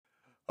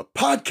a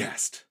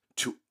podcast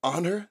to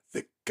honor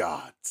the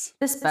gods.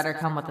 This better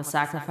come with a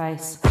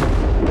sacrifice.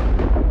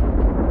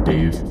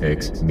 Deus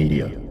Ex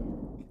Media.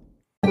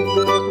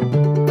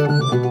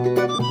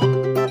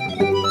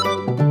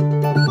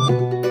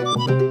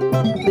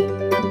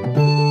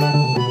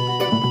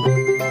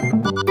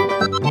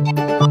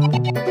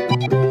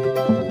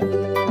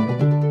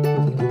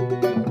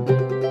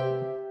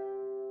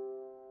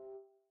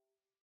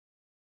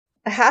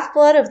 A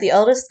half-blood of the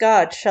eldest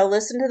god shall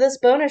listen to this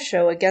bonus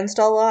show against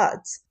all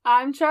odds.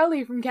 I'm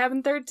Charlie from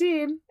Cabin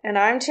 13. And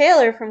I'm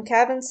Taylor from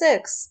Cabin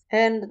 6.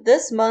 And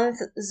this month,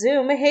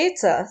 Zoom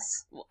hates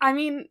us. I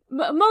mean,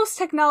 most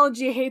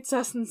technology hates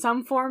us in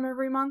some form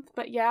every month,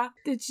 but yeah,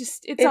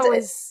 it's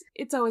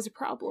always a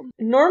problem.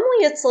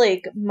 Normally it's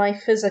like my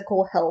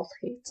physical health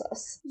hates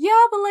us.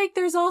 Yeah, but like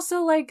there's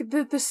also like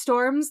the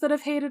storms that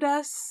have hated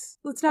us.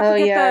 Let's not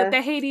forget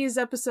the Hades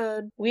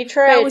episode. We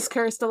tried. That was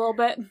cursed a little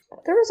bit.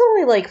 There was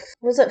only like,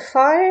 was it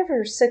 5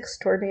 or 6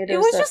 tornadoes it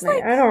was that just night?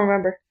 like, I don't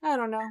remember. I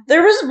don't know.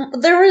 There was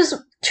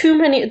too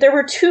many. There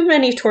were too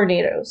many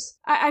tornadoes.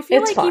 I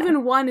feel it's like fine.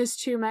 Even one is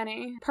too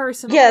many,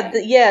 personally.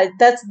 Yeah,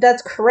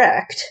 that's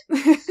correct.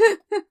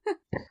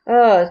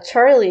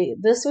 Charlie,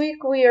 this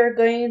week we are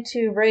going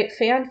to write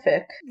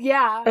fanfic.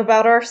 Yeah.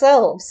 About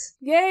ourselves.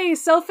 Yay,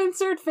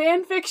 self-insert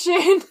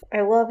fanfiction.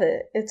 I love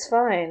it. It's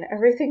fine.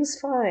 Everything's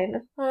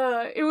fine.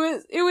 It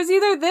was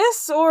either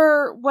this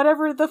or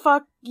whatever the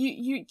fuck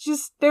you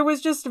just, there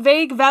was just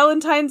vague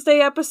Valentine's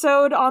Day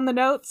episode on the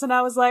notes, and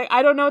I was like,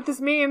 I don't know what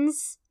this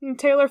means. And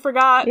Taylor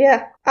forgot.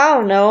 Yeah, I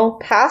don't know.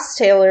 Past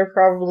Taylor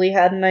probably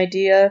had an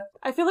idea.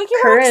 I feel like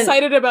you were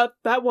excited about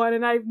that one,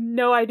 and I have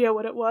no idea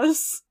what it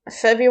was.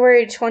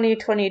 February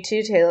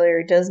 2022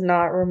 Taylor does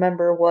not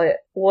remember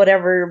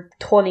whatever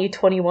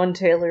 2021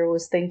 Taylor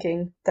was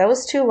thinking. That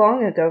was too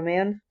long ago,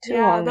 man. Too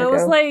long ago. Yeah, that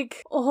was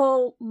like a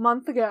whole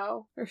month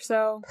ago or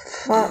so.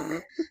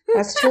 Fuck.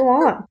 That's too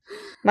long.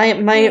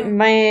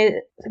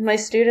 My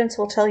students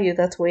will tell you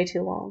that's way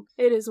too long.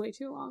 It is way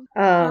too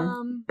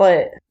long.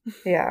 But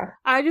yeah.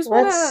 I just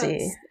want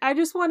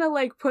to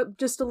like put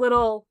just a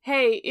little,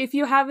 hey, if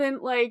you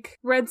haven't like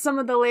read some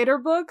of the later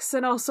books,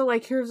 and also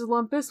like here's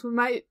Olympus, we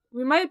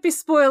might be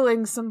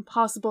spoiling some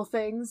possible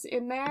things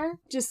in there,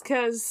 just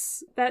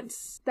because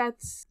that's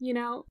you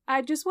know,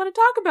 I just want to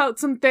talk about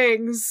some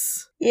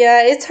things.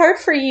 Yeah, it's hard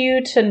for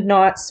you to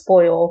not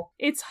spoil.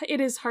 It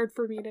is hard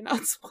for me to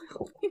not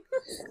spoil.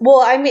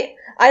 Well, I mean,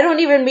 I don't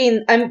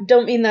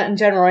mean that in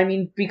general. I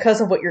mean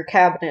because of what your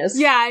cabin is.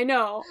 Yeah, I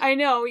know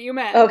what you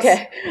meant.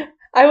 Okay,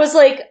 I was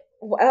like,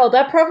 wow,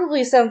 that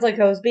probably sounds like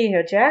I was being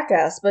a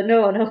jackass, but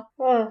no.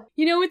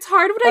 You know, it's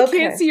hard when I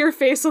can't see your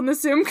face on the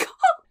Zoom call.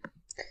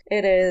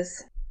 It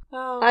is.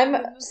 Oh,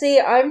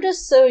 I'm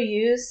just so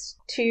used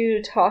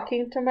to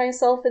talking to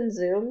myself in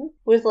Zoom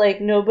with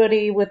like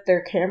nobody with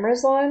their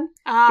cameras on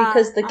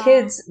because the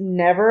kids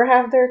never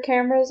have their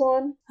cameras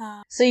on.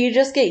 So you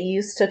just get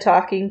used to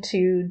talking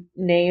to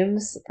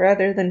names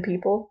rather than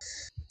people.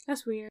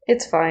 That's weird.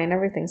 It's fine.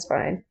 Everything's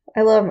fine.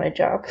 I love my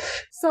job.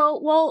 So,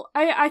 well,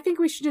 I think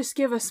we should just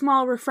give a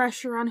small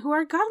refresher on who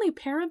our godly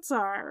parents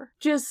are.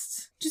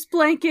 Just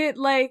blanket,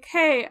 like,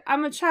 hey,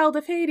 I'm a child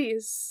of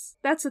Hades.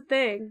 That's a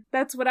thing.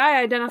 That's what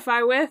I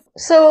identify with.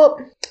 So,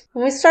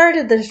 when we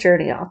started this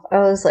journey off, I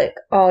was like,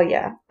 oh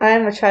yeah, I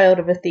am a child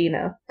of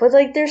Athena. But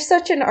like, there's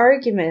such an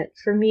argument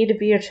for me to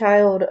be a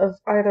child of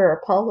either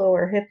Apollo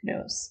or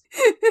Hypnos.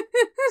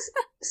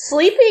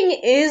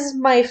 Sleeping is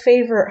my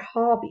favorite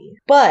hobby.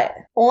 But,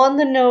 on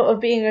the note of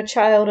being a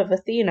child of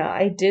Athena,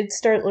 I did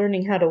start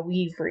learning how to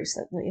weave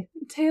recently.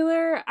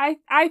 Taylor,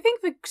 I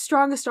think the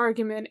strongest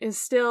argument is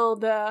still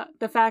the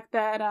fact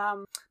that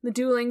the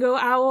Duolingo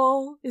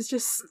owl is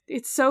just,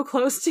 it's so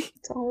close to you.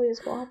 It's always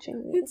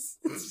watching me.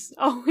 It's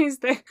always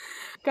there.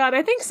 God,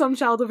 I think some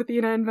child of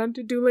Athena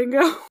invented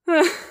Duolingo.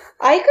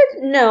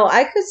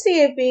 I could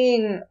see it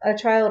being a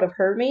child of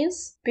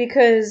Hermes,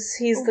 because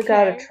he's the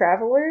god of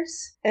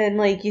travelers, and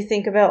like you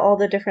think about all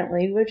the different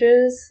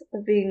languages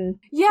of being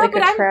like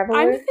a traveler.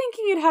 I'm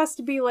thinking it has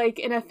to be like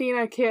an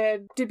Athena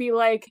kid to be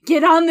like,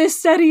 get on this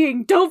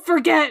studying, don't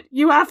forget,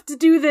 you have to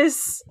do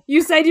this.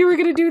 You said you were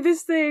gonna do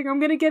this thing, I'm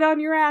gonna get on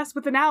your ass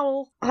with an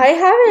owl. I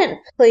haven't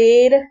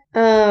played,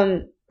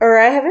 or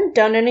I haven't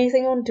done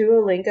anything on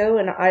Duolingo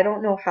in I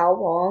don't know how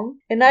long.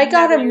 And I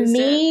got a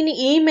mean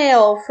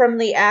email from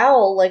the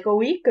owl like a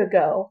week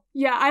ago.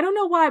 Yeah, I don't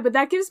know why, but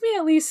that gives me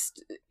at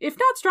least, if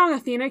not strong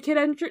Athena kid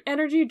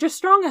energy, just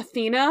strong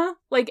Athena,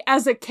 like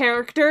as a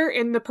character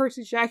in the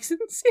Percy Jackson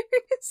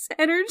series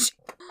energy.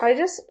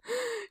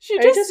 She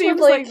just seems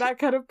like that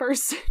kind of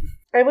person.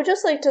 I would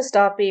just like to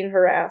stop being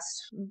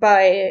harassed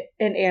by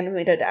an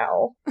animated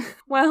owl.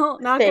 Well,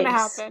 not gonna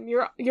happen.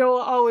 You'll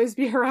always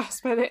be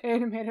harassed by the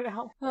animated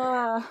owl.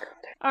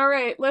 All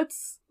right,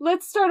 let's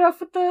start off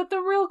with the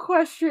real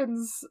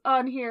questions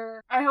on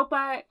here. I hope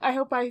I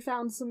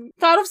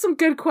thought of some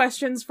good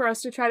questions for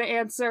us to try to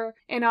answer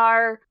in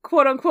our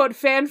quote unquote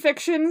fan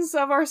fictions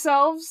of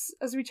ourselves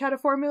as we try to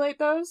formulate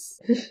those.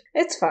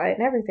 It's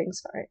fine.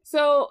 Everything's fine.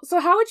 So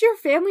how would your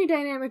family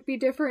dynamic be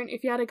different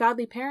if you had a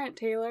godly parent,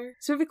 Taylor?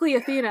 Specifically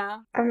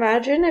Athena.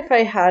 Imagine if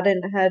I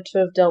hadn't had to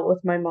have dealt with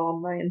my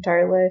mom my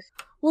entire life.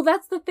 Well,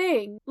 that's the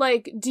thing.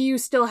 Like, do you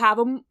still have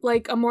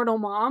a mortal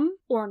mom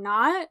or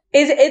not?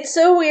 It's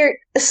so weird.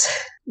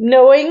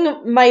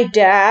 Knowing my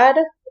dad,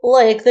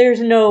 like, there's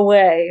no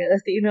way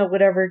Athena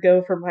would ever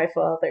go for my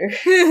father.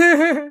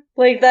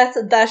 Like,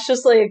 that's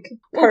just, like,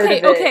 part of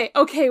it.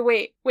 Okay,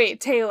 wait,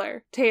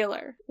 Taylor.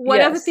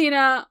 What if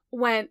Athena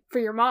went for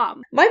your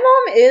mom? My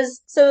mom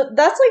is, so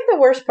that's, like, the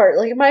worst part.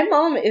 Like, my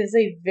mom is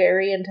a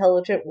very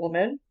intelligent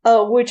woman,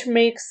 which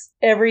makes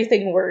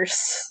everything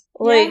worse.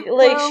 Like,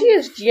 she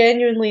is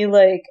genuinely,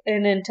 like,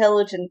 an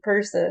intelligent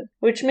person,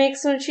 which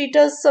makes when she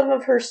does some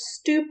of her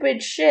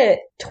stupid shit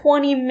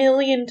 20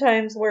 million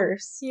times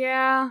worse.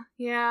 Yeah.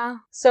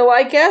 So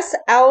I guess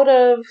out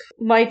of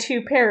my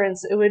two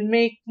parents, it would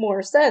make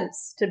more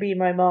sense to be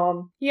my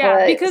mom.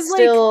 Yeah, because,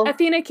 like,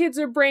 Athena kids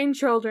are brain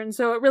children,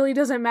 so it really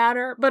doesn't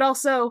matter. But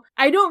also,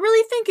 I don't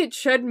really think it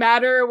should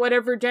matter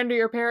whatever gender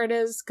your parent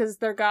is, because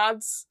they're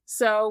gods.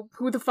 So,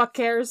 who the fuck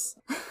cares?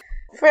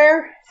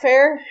 Fair.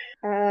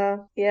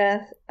 Yeah.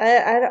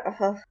 I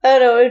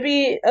don't know, it'd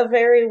be a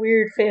very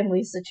weird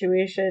family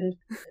situation.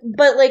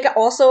 But, like,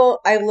 also,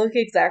 I look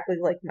exactly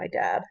like my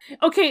dad.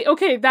 Okay,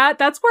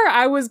 that's where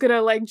I was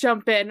gonna, like,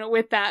 jump in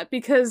with that,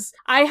 because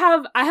I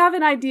have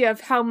an idea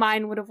of how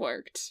mine would have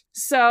worked.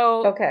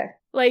 So... Okay.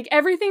 Like,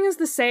 everything is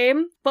the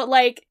same, but,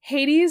 like,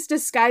 Hades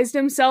disguised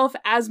himself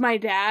as my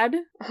dad.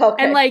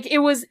 Okay. And, like, it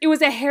was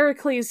a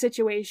Heracles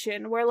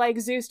situation where, like,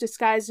 Zeus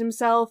disguised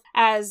himself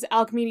as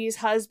Alcimedes'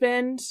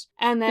 husband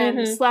and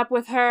then slept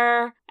with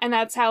her, and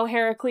that's how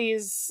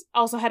Heracles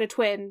also had a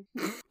twin.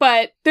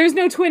 But there's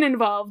no twin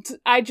involved.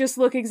 I just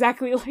look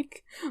exactly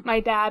like my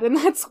dad, and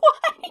that's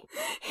why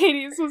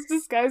Hades was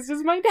disguised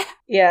as my dad.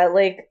 Yeah,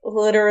 like,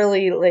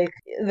 literally, like,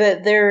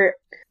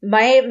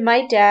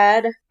 my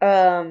dad,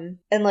 and,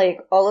 like,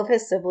 all of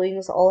his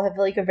siblings all have,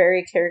 like, a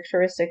very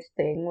characteristic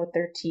thing with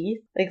their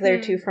teeth. Like,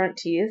 their two front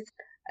teeth.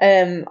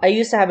 I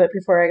used to have it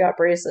before I got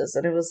braces,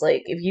 and it was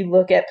like, if you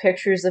look at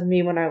pictures of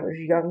me when I was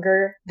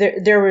younger,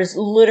 there was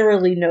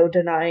literally no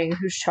denying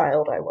whose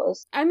child I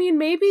was. I mean,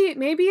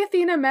 maybe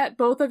Athena met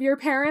both of your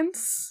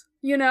parents,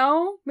 you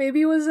know?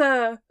 Maybe it was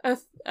a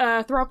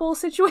throuple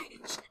situation.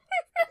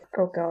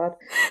 Oh god.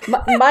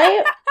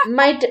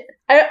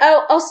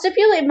 I'll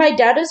stipulate my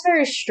dad is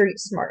very street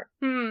smart.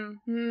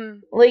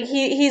 Like,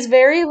 he's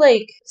very,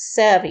 like,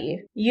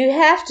 savvy. You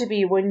have to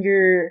be when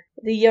you're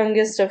the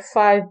youngest of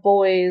 5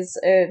 boys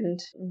and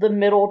the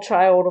middle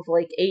child of,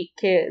 like, 8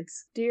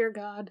 kids. Dear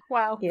God.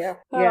 Wow. Yeah.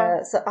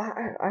 So,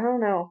 I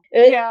don't know.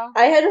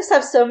 I just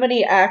have so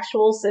many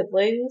actual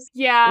siblings.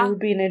 Yeah. It would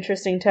be an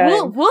interesting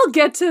time. We'll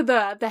get to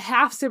the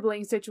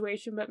half-sibling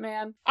situation, but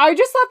man, I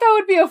just thought that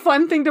would be a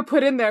fun thing to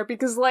put in there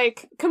because,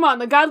 like, come on,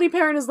 the godly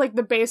parent is, like,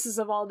 the basis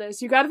of all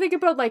this. You gotta think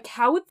about, like,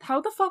 how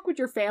the fuck would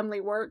your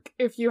family work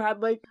if you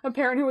had, like, a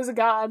parent who was a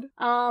god?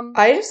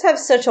 I just have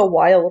such a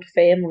wild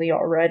family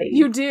already.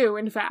 You do,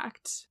 in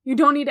fact. You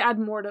don't need to add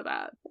more to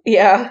that.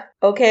 Yeah.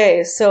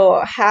 Okay,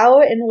 so how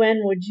and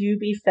when would you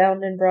be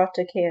found and brought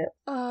to camp?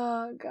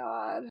 Oh,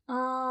 God.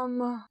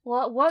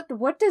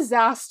 What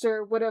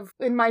disaster would have,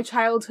 in my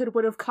childhood,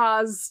 would have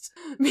caused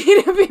me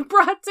to be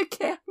brought to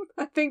camp?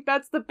 I think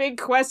that's the big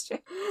question.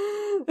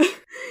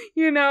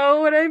 You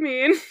know what I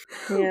mean?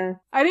 Yeah.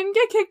 I didn't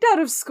get kicked out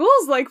of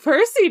schools like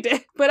Percy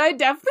did, but I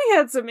definitely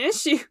had some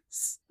issues.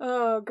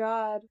 Oh,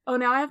 God. Oh,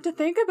 now I have to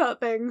think about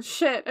things.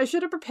 Shit, I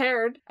should have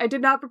prepared. I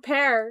did not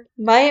prepare.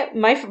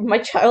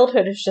 My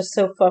childhood is just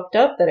so fucked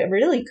up that it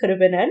really could have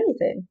been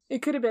anything.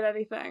 It could have been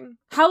anything.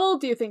 How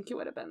old do you think you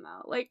would have been,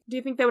 though? Like, do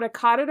you think they would have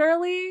caught it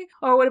early?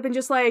 Or would have been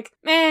just like,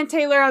 man,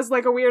 Taylor has,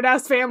 like, a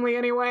weird-ass family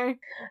anyway?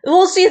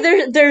 Well, see,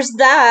 there's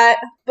that,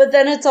 but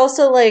then it's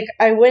also, like,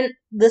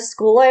 the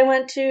school I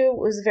went to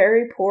was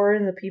very poor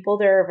and the people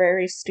there are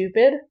very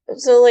stupid.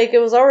 So, like, it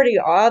was already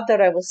odd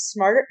that I was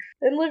smart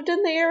and lived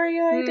in the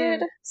area I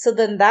did. So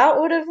then that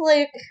would have,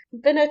 like,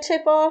 been a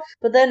tip-off.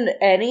 But then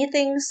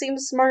anything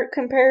seems smart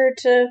compared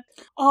to...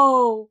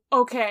 Oh,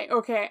 okay.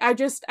 I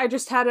just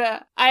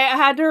had I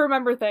had to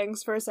remember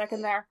things for a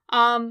second there.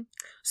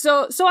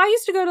 So I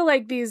used to go to,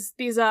 like, these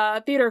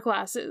theater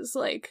classes,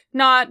 like,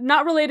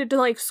 not related to,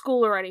 like,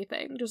 school or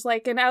anything, just,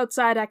 like, an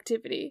outside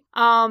activity.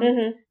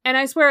 And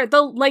I swear,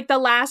 the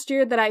last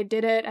year that I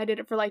did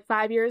it for, like,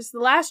 5 years. The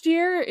last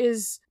year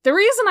the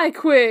reason I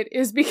quit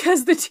is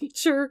because the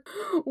teacher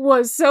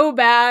was so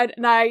bad,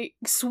 and I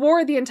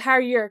swore the entire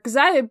year, because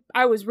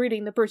I was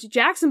reading the Percy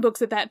Jackson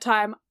books at that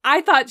time.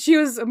 I thought she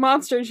was a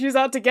monster and she was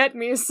out to get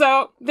me,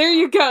 so there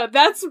you go.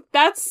 That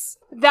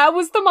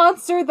was the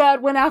monster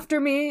that went after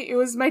me. It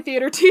was my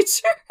theater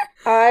teacher.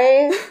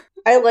 I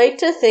I like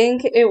to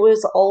think it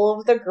was all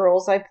of the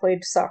girls I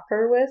played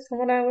soccer with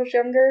when I was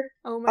younger.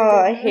 Oh my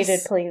goodness. I hated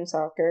playing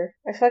soccer.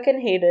 I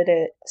fucking hated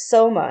it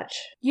so much.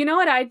 You know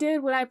what I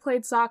did when I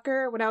played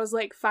soccer when I was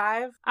like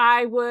 5?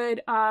 I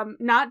would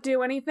not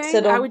do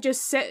anything. I would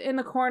just sit in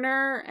the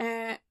corner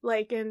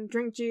and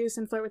drink juice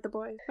and flirt with the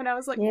boys when I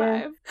was like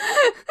 5.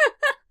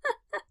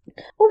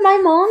 Well, my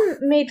mom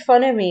made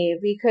fun of me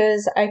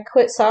because I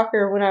quit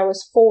soccer when I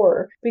was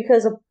 4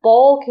 because a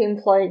ball came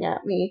flying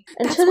at me.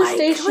 And to this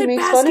day, she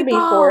makes fun of me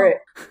for it.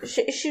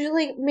 She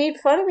like made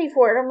fun of me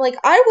for it. I'm like,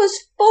 I was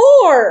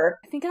 4!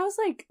 I think I was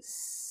like...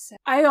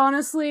 I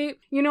honestly,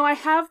 I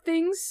have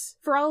things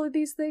for all of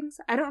these things.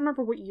 I don't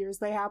remember what years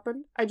they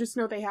happened. I just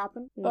know they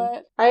happened.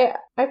 But I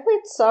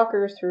played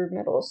soccer through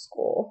middle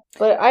school,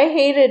 but I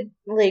hated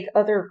like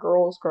other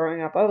girls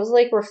growing up. I was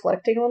like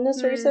reflecting on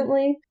this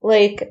recently.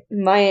 Like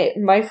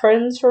my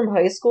friends from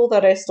high school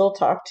that I still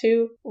talk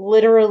to,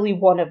 literally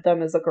one of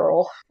them is a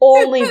girl.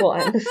 Only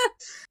one.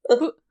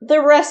 The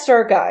rest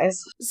are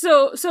guys.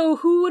 So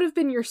who would have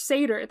been your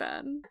satyr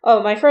then?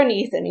 Oh, my friend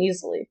Ethan,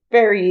 easily.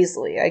 Very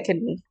easily. I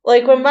can...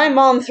 Like, when my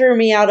mom threw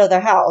me out of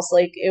the house,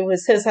 like, it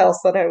was his house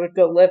that I would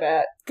go live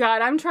at.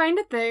 God, I'm trying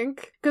to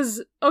think.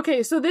 Because,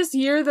 okay, so this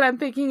year that I'm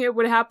thinking it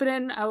would happen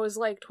in, I was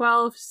like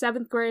 12,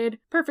 7th grade.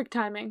 Perfect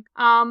timing.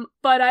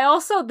 But I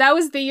also... That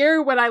was the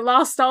year when I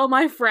lost all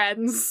my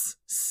friends.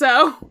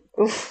 So...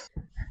 Oof.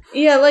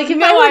 Yeah, like,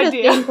 if I were to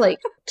think, like,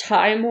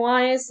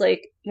 time-wise,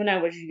 like, when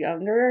I was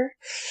younger...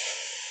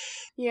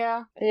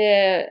 Yeah.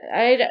 Yeah,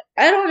 I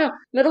don't know.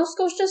 Middle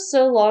school's just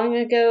so long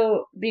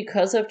ago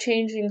because of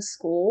changing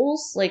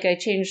schools. Like, I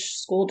changed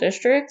school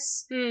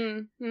districts.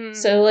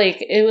 So, like,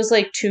 it was,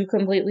 like, 2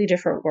 completely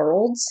different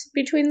worlds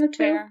between the 2.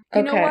 Fair.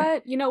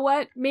 You know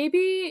what?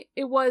 Maybe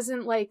it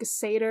wasn't, like, a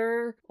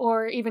satyr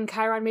or even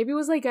Chiron. Maybe it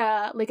was, like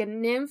a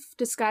nymph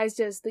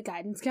disguised as the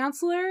guidance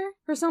counselor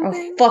or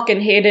something. I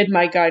fucking hated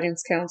my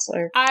guidance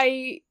counselor.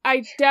 I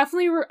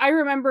definitely... I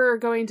remember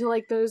going to,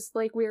 like, those,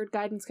 like, weird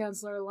guidance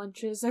counselor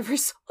lunches every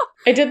so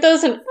I did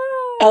those in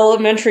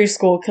elementary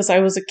school because I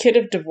was a kid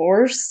of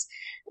divorce,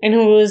 and it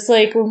was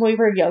like when we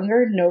were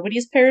younger,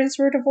 nobody's parents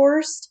were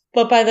divorced,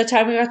 but by the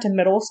time we got to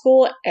middle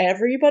school,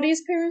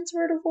 everybody's parents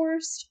were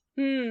divorced.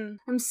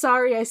 I'm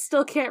sorry, I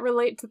still can't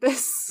relate to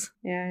this.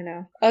 Yeah, I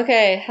know.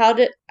 Okay,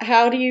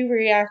 how do you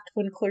react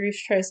when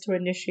Clarice tries to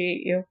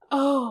initiate you?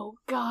 Oh,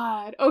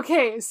 God.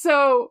 Okay,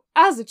 so,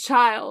 as a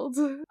child,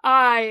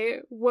 I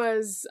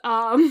was,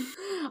 a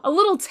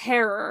little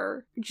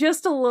terror.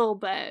 Just a little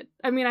bit.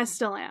 I mean, I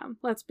still am,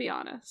 let's be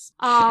honest.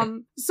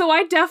 So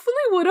I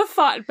definitely would have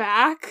fought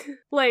back.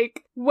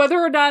 Like, whether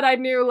or not I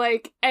knew,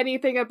 like,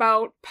 anything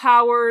about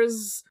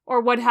powers or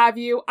what have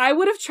you, I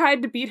would have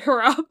tried to beat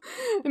her up.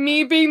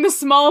 Me being the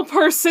small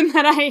person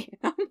that I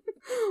am,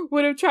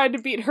 would have tried to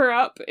beat her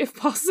up if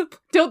possible.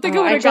 Don't think it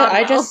would have gone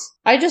well.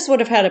 I just would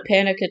have had a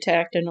panic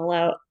attack and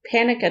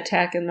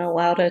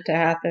allowed it to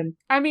happen.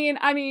 I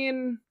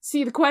mean,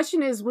 see, the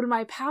question is, would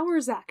my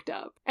powers act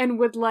up? And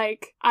would,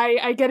 like,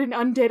 I get an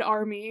undead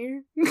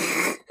army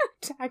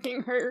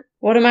attacking her?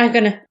 What am I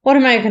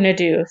gonna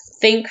do?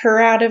 Think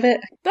her out of it?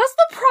 That's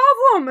the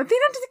problem!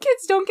 The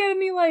kids don't get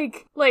any,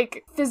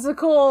 like,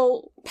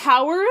 physical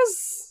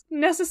powers,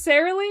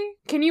 necessarily.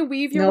 Can you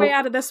weave your way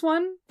out of this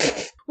one?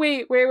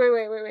 Wait.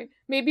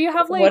 Maybe you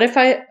have, like... What if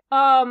I...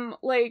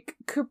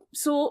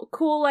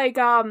 cool, like,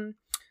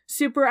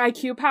 super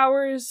IQ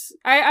powers.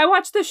 I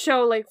watched this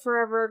show, like,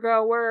 forever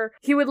ago where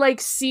he would, like,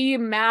 see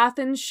math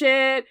and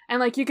shit, and,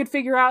 like, you could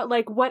figure out,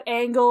 like, what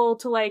angle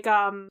to, like,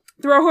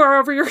 throw her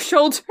over your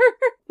shoulder.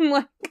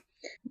 Like,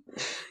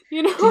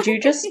 you know? Did you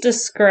just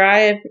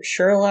describe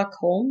Sherlock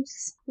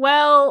Holmes?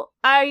 Well,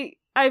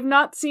 I've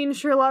not seen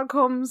Sherlock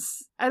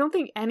Holmes, I don't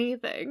think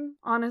anything,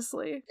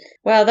 honestly.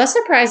 Wow, that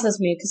surprises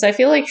me, because I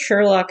feel like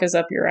Sherlock is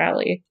up your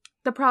alley.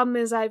 The problem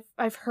is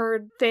I've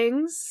heard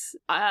things,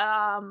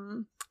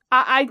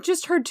 I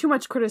just heard too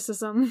much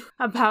criticism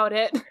about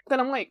it that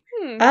I'm like,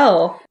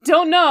 Oh.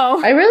 Don't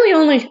know. I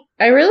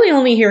really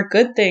only hear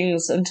good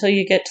things until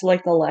you get to,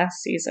 like, the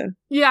last season.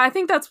 Yeah, I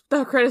think that's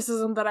the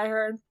criticism that I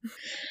heard.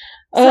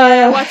 Sorry,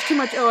 I watch too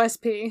much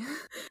OSP.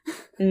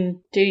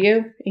 Do you?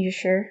 Are you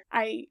sure?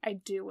 I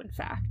do, in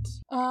fact.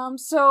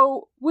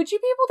 So, would you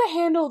be able to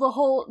handle the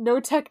whole no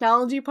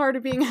technology part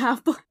of being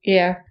Half-Blood?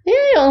 Yeah.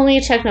 The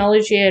only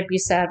technology I'd be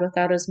sad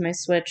without is my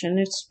Switch, and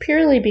it's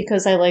purely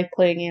because I like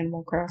playing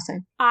Animal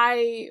Crossing.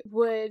 I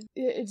would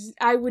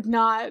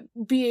not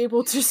be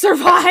able to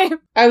survive.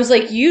 I was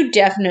like, you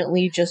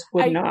definitely just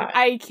would not.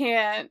 I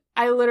can't.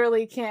 I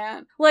literally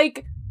can't.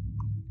 Like...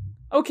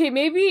 Okay,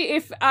 maybe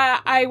if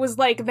I was,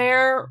 like,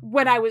 there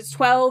when I was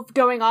 12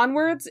 going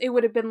onwards, it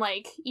would have been,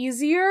 like,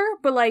 easier.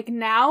 But, like,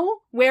 now,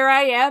 where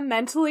I am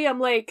mentally, I'm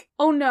like,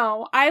 oh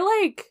no,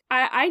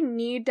 I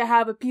need to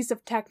have a piece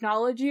of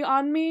technology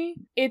on me.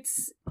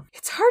 It's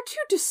hard to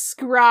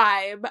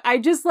describe. I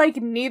just, like,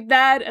 need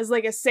that as,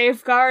 like, a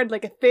safeguard,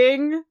 like, a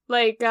thing.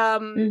 Like, a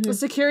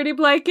security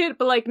blanket,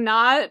 but, like,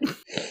 not.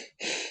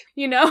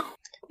 You know?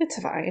 It's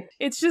fine.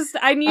 It's just,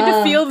 I need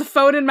to feel the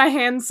phone in my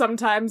hand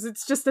sometimes.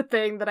 It's just a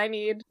thing that I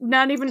need.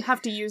 Not even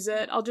have to use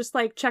it. I'll just,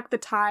 like, check the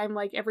time,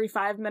 like, every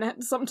 5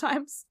 minutes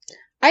sometimes.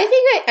 I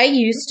think I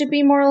used to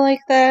be more like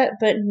that,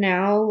 but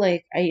now,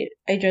 like,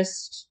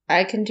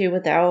 I can do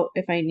without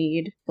if I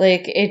need.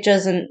 Like, it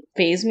doesn't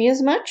faze me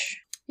as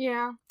much.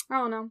 Yeah. I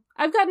don't know.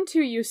 I've gotten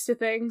too used to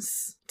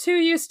things. Too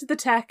used to the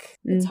tech.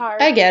 It's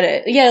hard. I get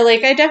it. Yeah,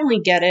 like, I definitely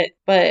get it.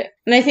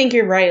 And I think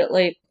you're right.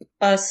 Like,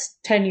 us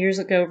 10 years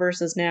ago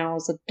versus now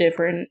is a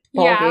different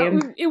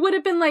ballgame. It would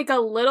have been, like, a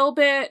little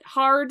bit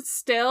hard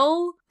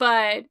still,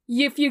 but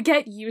if you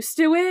get used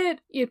to it,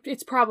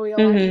 it's probably a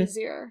lot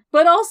easier.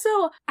 But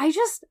also, I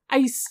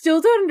still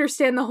don't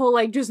understand the whole,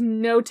 like, just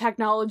no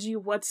technology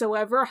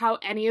whatsoever, how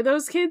any of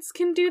those kids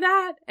can do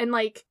that and,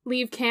 like,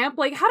 leave camp.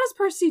 Like, how does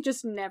Percy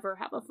just never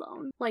have a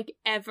phone? Like,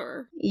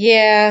 ever?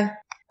 Yeah.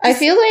 I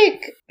feel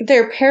like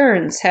their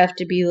parents have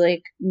to be,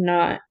 like,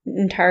 not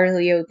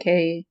entirely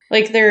okay.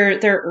 Like, their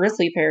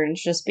earthly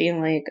parents just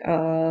being like,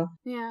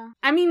 Yeah.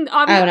 I mean,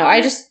 I don't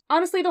know,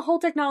 honestly, the whole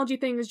technology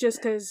thing is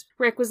just because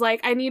Rick was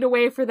like, I need a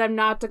way for them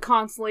not to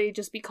constantly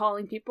just be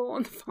calling people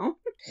on the phone.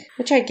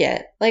 Which I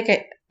get. Like,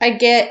 I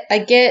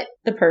get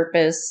the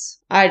purpose.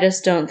 I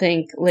just don't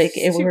think, like,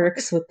 it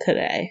works with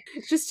today.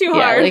 It's just too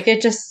hard. Yeah, like,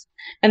 it just...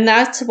 And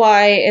that's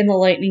why in the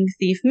Lightning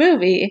Thief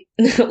movie,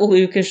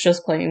 Luke is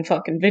just playing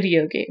fucking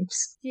video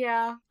games.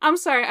 Yeah. I'm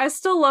sorry, I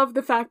still love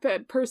the fact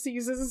that Percy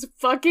uses his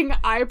fucking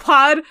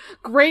iPod,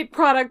 great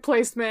product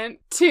placement,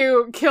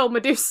 to kill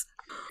Medusa.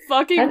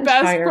 Fucking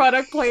best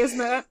product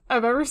placement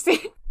I've ever seen.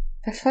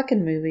 That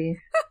fucking movie.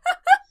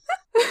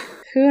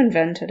 Who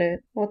invented it?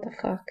 What the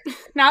fuck?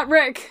 Not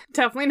Rick.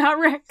 Definitely not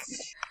Rick.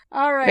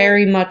 Alright.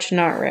 Very much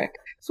not Rick.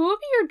 So what would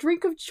be your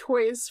drink of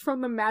choice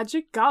from the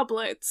magic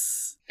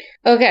goblets?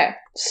 Okay,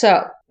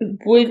 so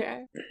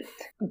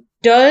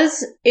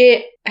does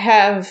it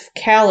have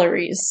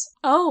calories?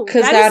 Oh,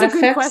 because that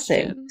affects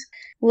things.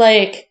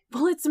 Like,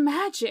 well, it's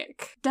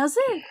magic, does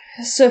it?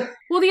 So,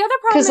 well, the other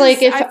problem is,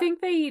 like, I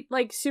think they eat,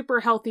 like, super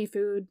healthy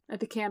food at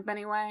the camp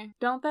anyway,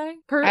 don't they?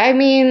 I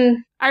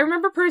mean, I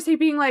remember Percy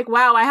being like,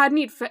 "Wow, I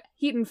hadn't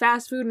eaten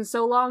fast food in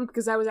so long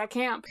because I was at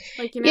camp."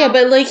 Like, you know. Yeah,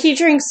 but like he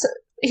drinks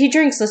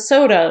a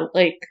soda,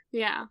 like,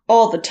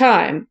 all the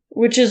time,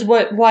 which is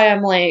why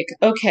I'm like,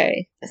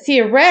 okay,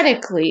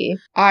 theoretically,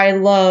 I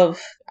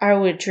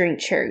would drink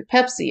cherry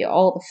Pepsi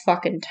all the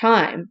fucking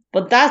time,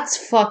 but that's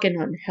fucking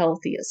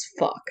unhealthy as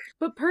fuck.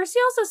 But Percy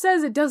also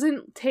says it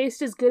doesn't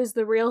taste as good as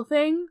the real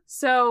thing,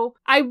 so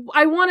I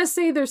want to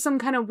say there's some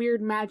kind of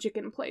weird magic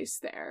in place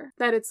there.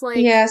 That it's like...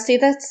 Yeah, see,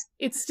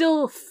 it's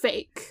still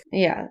fake.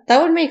 Yeah,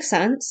 that would make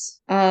sense.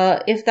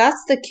 If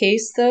that's the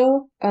case,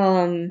 though,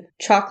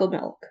 chocolate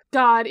milk.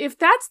 God, if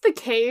that's the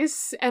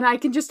case, and I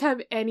can just have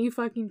any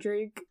fucking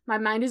drink, my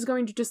mind is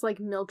going to just, like,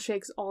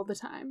 milkshakes all the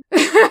time.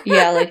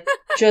 Yeah, like,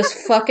 just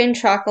fucking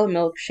chocolate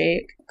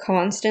milkshake,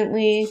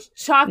 constantly,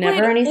 chocolate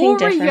never anything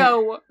different.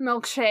 Oreo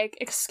milkshake,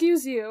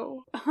 excuse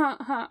you.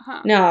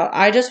 No,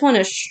 I just want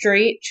a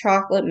straight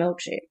chocolate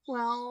milkshake.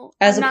 Well,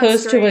 as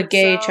opposed to a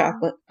gay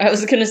chocolate. I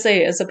was gonna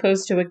say, as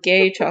opposed to a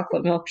gay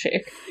chocolate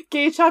milkshake.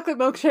 Gay chocolate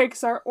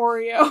milkshakes are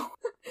Oreo.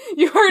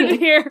 You heard it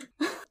here.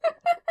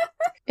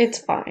 It's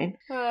fine.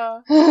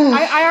 I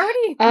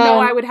already know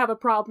I would have a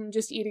problem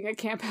just eating a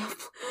camp apple.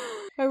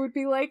 I would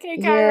be like, hey,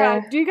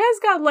 Kyra, do you guys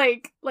got,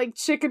 like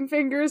chicken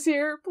fingers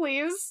here,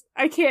 please?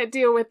 I can't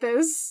deal with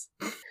this.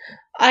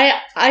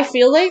 I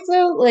feel like,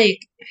 though, like,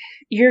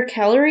 your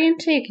calorie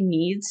intake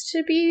needs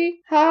to be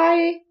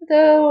high,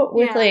 though,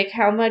 with, like,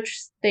 how much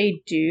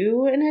they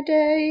do in a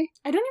day.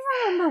 I don't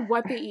even remember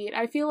what they eat.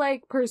 I feel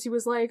like Percy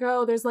was like,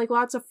 oh, there's, like,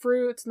 lots of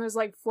fruits, and there's,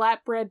 like,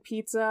 flatbread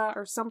pizza,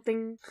 or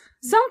something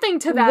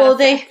to that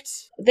effect.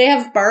 They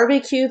have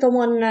barbecue the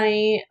one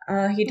night.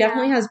 He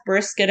definitely has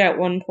brisket at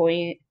one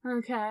point.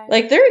 Okay.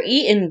 Like, they're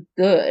eating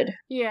good.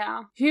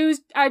 Yeah.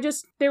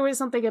 There was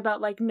something about,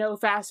 like, no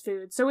fast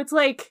food. So it's,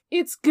 like,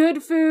 it's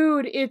good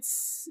food,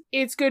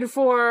 it's good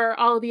for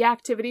all the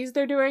activities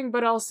they're doing,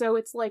 but also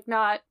it's, like,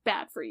 not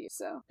bad for you,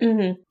 so.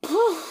 Mm-hmm.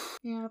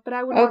 Yeah, but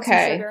I would want some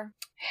sugar.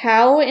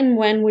 How and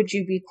when would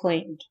you be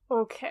claimed?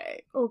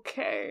 Okay.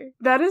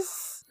 That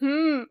is...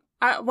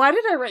 why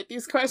did I write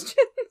these questions?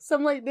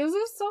 I'm like, this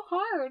is so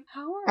hard.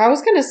 I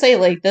was gonna say,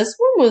 like, this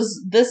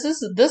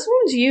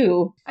one's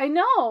you. I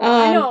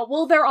know.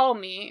 Well, they're all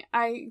me.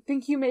 I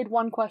think you made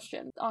one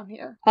question on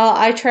here.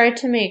 I tried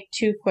to make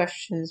 2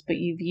 questions, but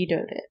you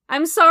vetoed it.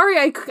 I'm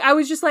sorry, I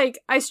was just like,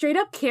 I straight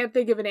up can't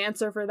think of an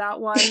answer for that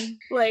one,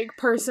 like,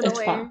 personally.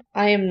 It's fine.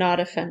 I am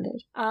not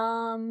offended.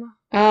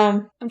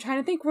 I'm trying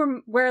to think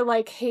where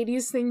like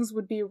Hades things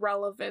would be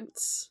relevant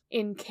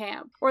in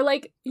camp. Or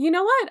like, you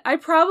know what? I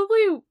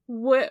probably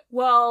would,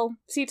 well,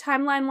 see,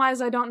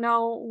 timeline-wise, I don't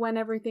know when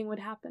everything would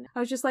happen. I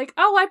was just like,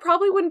 oh, I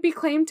probably wouldn't be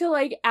claimed till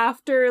like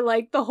after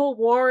like the whole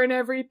war and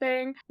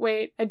everything.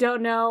 Wait, I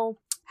don't know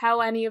how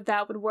any of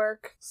that would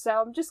work. So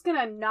I'm just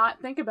gonna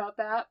not think about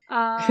that.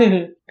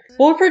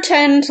 We'll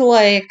pretend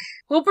like...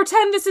 We'll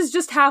pretend this is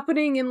just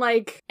happening in,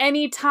 like,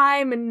 any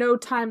time and no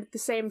time at the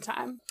same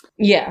time.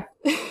 Yeah.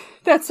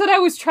 That's what I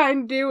was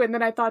trying to do, and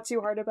then I thought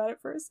too hard about it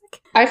for a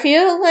second. I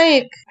feel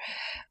like...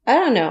 I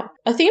don't know.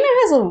 Athena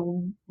has a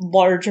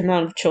large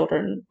amount of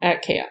children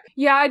at camp.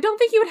 Yeah, I don't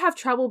think you would have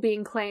trouble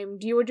being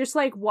claimed. You would just,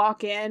 like,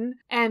 walk in,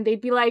 and they'd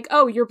be like,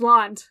 oh, you're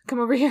blonde. Come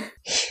over here.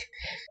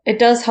 It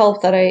does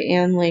help that I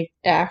am, like,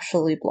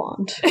 actually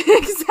blonde.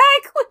 Exactly.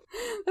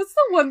 That's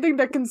the one thing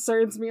that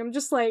concerns me. I'm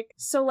just like,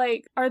 so,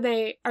 like, are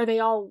they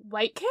all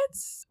white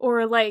kids?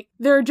 Or, like,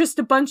 they're just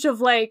a bunch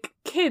of, like,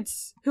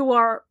 kids who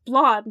are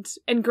blonde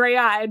and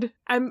gray-eyed?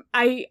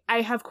 I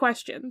have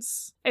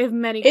questions. I have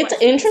many questions.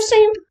 It's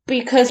interesting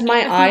because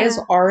my eyes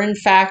are, in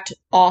fact,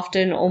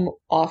 often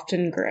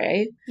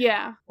gray.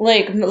 Yeah.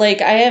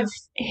 Like, I have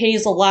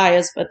hazel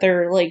eyes, but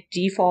their, like,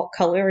 default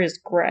color is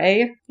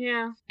gray.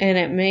 Yeah. And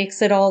it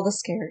makes it all the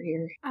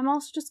scarier. I'm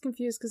also just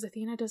confused because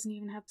Athena doesn't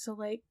even have to,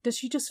 like, does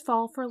she just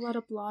fall for a lot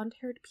of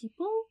blonde-haired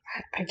people?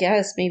 I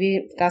guess,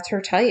 maybe that's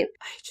her type.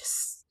 I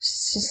just...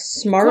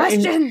 Smart.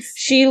 Questions!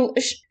 And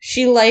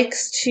she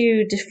likes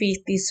to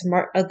defeat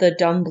the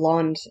dumb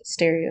blonde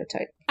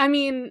stereotype. I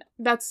mean,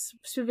 that's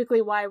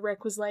specifically why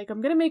Rick was like,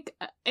 I'm gonna make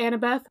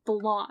Annabeth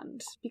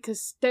blonde,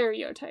 because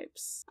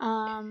stereotypes.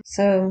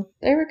 So,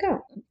 there we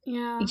go.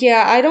 Yeah.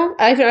 Yeah, I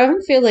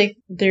don't feel like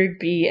there'd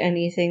be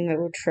anything that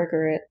would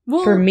trigger it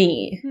for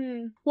me.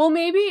 Well,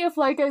 maybe if,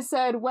 like I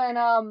said, when,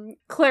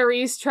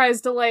 Clarice tries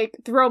to, like,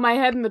 throw my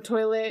head in the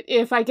toilet,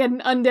 if I get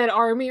an undead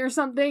army or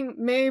something,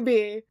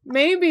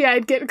 maybe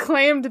I'd get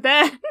claimed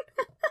then.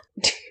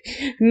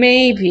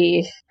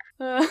 Maybe.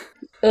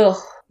 Ugh,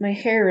 my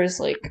hair is,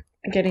 like,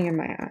 getting in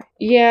my eye.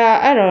 Yeah,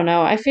 I don't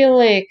know. I feel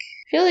like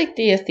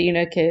the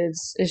Athena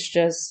kids is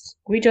just...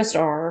 We just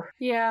are.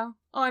 Yeah.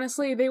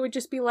 Honestly, they would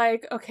just be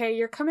like, okay,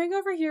 you're coming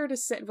over here to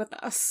sit with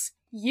us.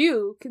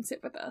 You can sit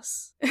with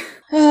us.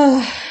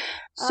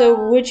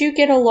 So, would you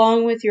get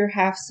along with your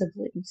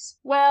half-siblings?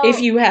 Well... If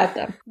you had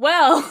them.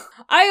 Well,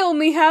 I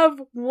only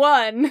have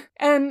one,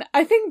 and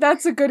I think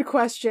that's a good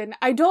question.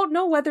 I don't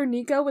know whether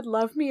Nico would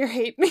love me or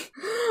hate me.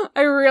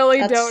 I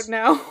really don't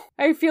know.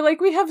 I feel like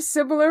we have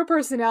similar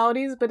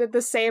personalities, but at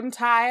the same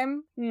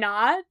time,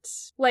 not.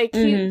 Like,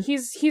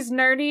 he's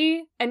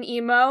nerdy and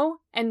emo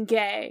and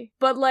gay,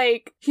 but,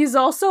 like, he's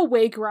also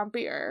way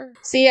grumpier.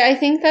 See, I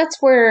think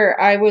that's where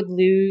I would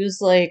lose,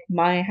 like,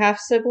 my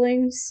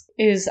half-siblings,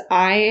 is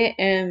I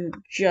am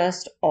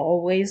just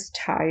always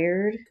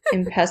tired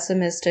and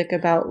pessimistic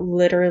about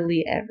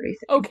literally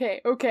everything. Okay.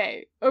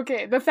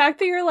 The fact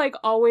that you're, like,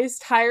 always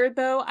tired,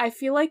 though, I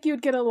feel like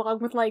you'd get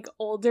along with, like,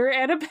 older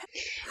Annabeth.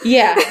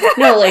 Yeah,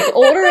 no, like,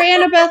 older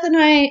Annabeth and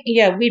I,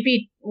 yeah,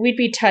 we'd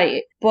be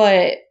tight,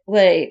 but,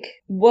 like,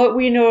 what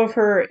we know of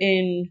her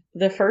in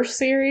the first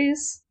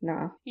series,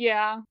 nah.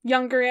 Yeah,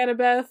 younger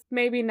Annabeth,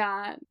 maybe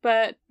not,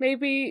 but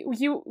maybe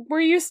were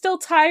you still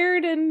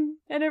tired and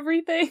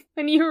everything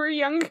when you were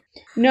young?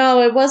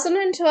 No, it wasn't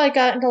until I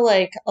got into,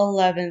 like,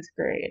 11th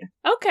grade.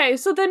 Okay,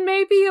 so then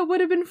maybe it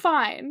would have been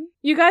fine.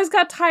 You guys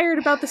got tired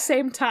about the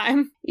same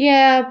time.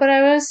 Yeah, but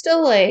I was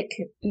still, like,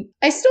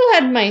 I still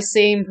had my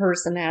same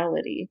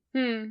personality.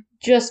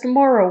 Just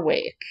more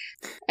awake.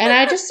 And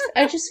I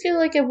just feel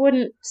like it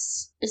wouldn't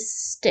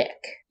stick.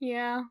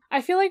 Yeah.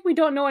 I feel like we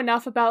don't know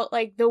enough about,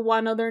 like, the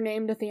one other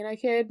named Athena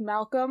kid,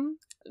 Malcolm.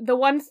 The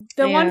one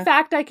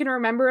fact I can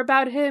remember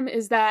about him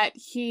is that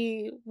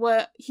he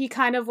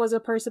kind of was a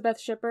Percabeth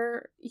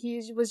shipper.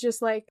 He was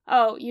just like,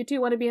 oh, you two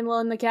want to be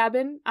alone in the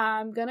cabin?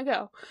 I'm gonna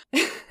go.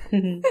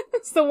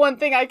 It's the one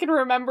thing I can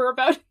remember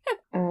about him.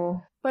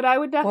 Oh, but I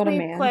would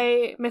definitely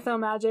play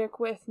Mythomagic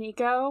with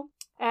Nico.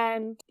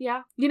 And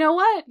yeah, you know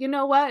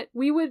what?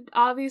 We would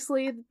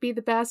obviously be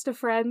the best of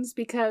friends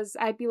because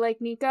I'd be like,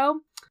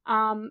 Nico,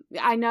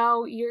 I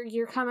know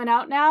you're coming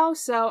out now,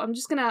 so I'm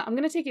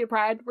gonna take you to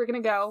Pride. We're gonna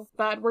go,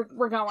 but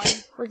we're going.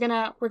 We're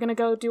gonna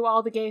go do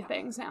all the gay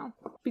things now.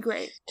 Be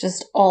great.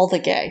 Just all the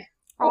gay.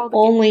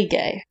 Only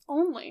gay.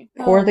 Only.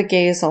 For the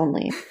gays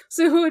only.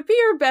 So who would be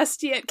your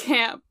bestie at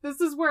camp? This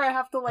is where I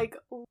have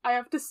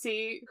to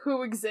see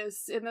who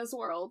exists in this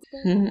world.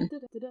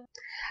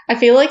 I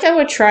feel like I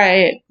would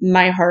try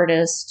my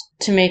hardest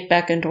to make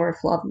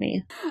Beckendorf love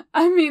me.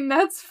 I mean,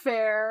 that's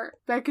fair.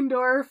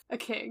 Beckendorf, a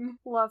king.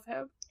 Love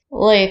him.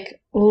 Like,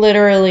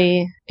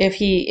 literally,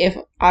 if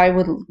I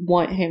would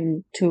want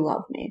him to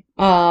love me.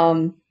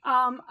 I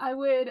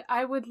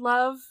would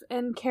love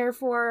and care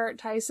for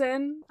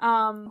Tyson.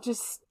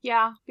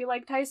 Be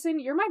like, Tyson,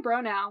 you're my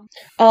bro now.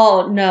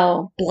 Oh,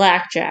 no.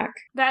 Blackjack.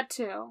 That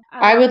too.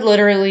 I would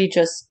literally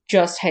just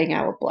hang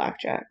out with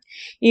Blackjack.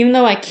 Even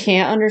though I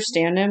can't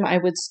understand him, I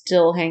would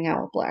still hang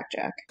out with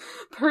Blackjack.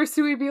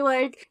 Percy would be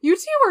like, you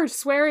two are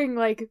swearing,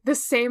 like, the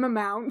same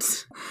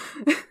amount.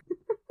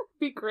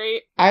 Be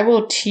great. I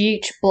will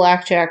teach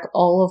Blackjack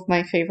all of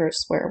my favorite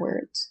swear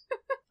words.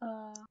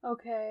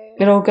 Okay.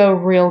 It'll go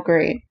real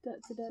great.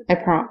 I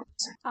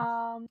promise.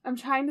 I'm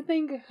trying to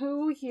think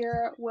who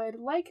here would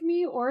like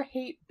me or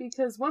hate,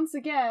 because once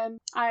again,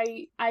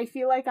 I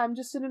feel like I'm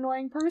just an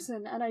annoying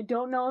person, and I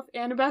don't know if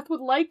Annabeth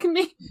would like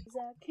me.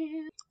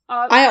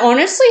 I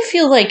honestly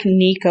feel like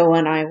Nico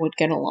and I would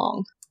get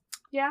along.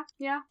 Yeah.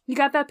 You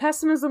got that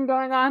pessimism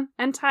going on,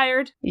 and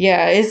tired.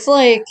 Yeah, it's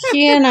like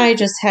he and I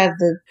just have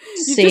the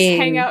same... You just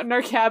hang out in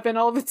our cabin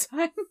all the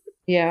time.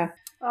 Yeah.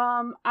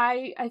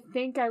 I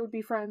think I would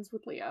be friends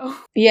with Leo.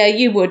 Yeah,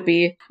 you would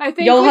be. I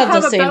think you'll have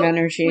the same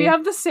energy. We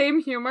have the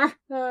same humor.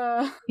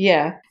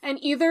 Yeah. And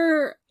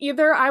either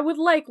I would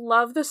like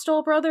love the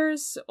Stoll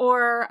brothers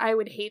or I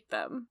would hate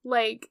them.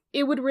 Like,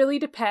 it would really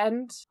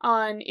depend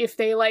on if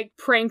they like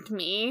pranked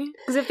me.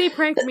 Because if they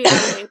pranked me, I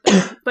would hate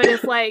them. But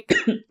if like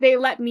they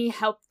let me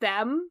help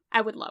them,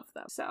 I would love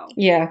them. So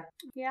yeah.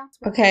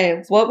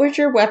 Okay, what would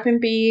your weapon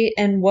be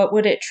and what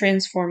would it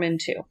transform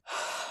into?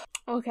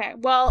 Okay,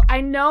 well, I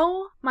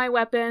know my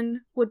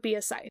weapon would be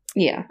a scythe.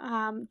 Yeah.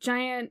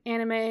 Giant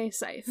anime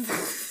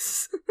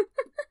scythe.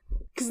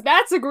 Because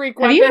that's a Greek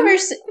weapon.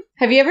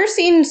 Have you ever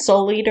seen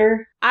Soul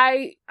Eater?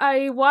 I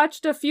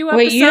watched a few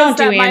episodes. Wait, you don't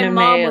do that anime.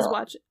 My mom was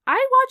watching.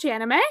 I watch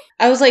anime.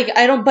 I was like,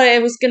 but I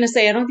was gonna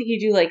say, I don't think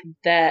you do like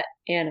that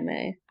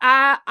anime.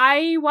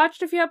 I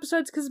watched a few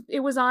episodes because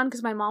it was on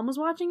because my mom was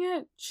watching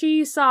it.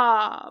 She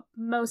saw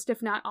most,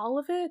 if not all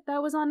of it,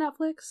 that was on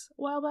Netflix a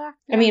while back.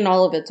 I mean,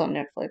 all of it's on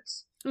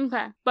Netflix.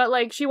 Okay, but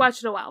like she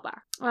watched it a while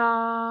back.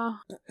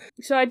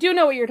 So I do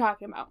know what you're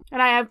talking about,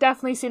 and I have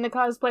definitely seen the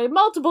cosplay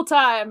multiple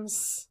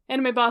times.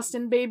 Anime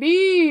Boston,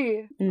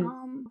 baby.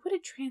 What would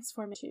it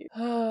transform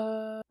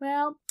into?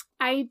 Well,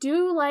 I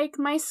do like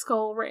my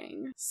skull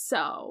ring,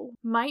 so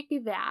might be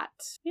that.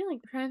 I'm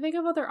trying to think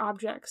of other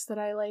objects that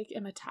I like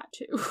am a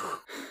tattoo.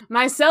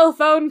 My cell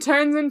phone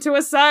turns into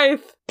a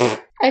scythe.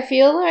 I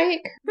feel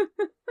like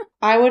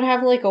I would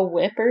have like a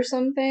whip or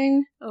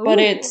something, but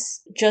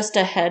it's just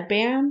a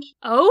headband.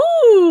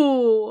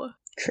 Oh!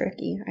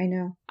 Tricky, I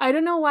know. I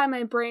don't know why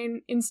my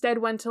brain instead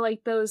went to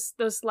like those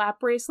slap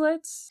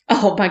bracelets.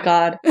 Oh my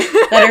god.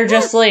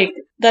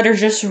 that are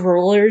just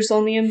rollers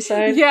on the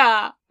inside.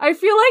 Yeah. I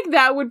feel like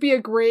that would be a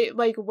great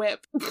like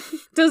whip.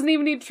 Doesn't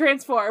even need to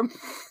transform.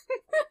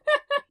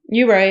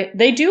 You're right.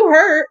 They do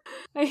hurt.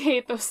 I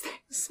hate those things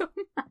so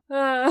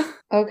much.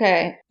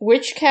 Okay.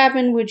 Which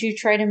cabin would you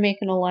try to make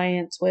an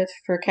alliance with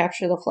for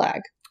Capture the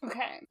Flag?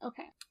 Okay.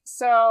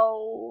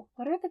 So,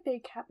 what are the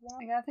big cabins?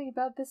 I gotta think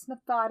about this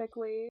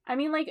methodically. I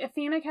mean, like,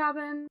 Athena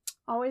cabin,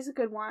 always a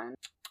good one.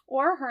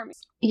 Or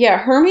Hermes. Yeah,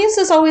 Hermes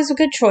is always a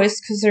good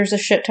choice because there's a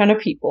shit ton of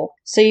people.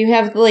 So you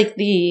have, like,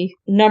 the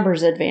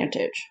numbers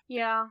advantage.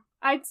 Yeah.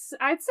 I'd say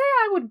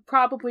I would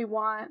probably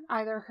want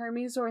either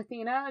Hermes or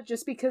Athena,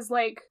 just because,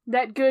 like,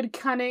 that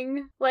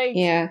cunning, like,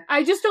 yeah.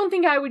 I just don't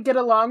think I would get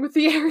along with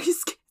the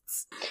Aries kids.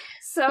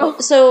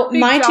 So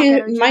my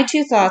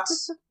two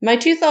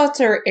thoughts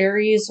are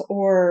Aries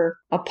or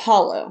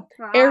Apollo.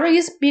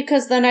 Aries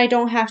because then I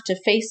don't have to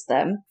face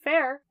them.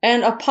 Fair.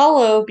 And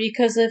Apollo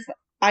because if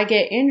I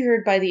get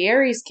injured by the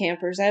Aries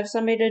campers, I have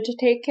somebody to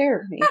take care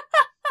of me.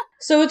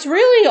 So it's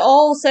really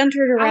all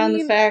centered around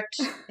the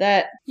fact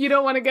that you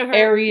don't want to get hurt.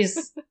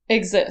 Aries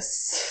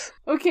exists.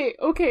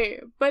 Okay,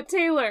 but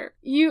Taylor,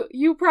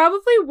 you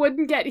probably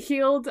wouldn't get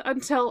healed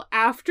until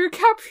after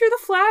Capture the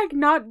Flag,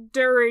 not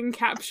during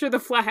Capture the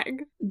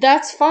Flag.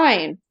 That's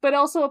fine. But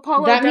also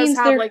Apollo does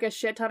have like a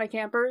shit ton of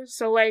campers,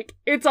 so like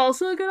it's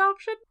also a good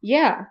option.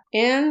 Yeah,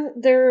 and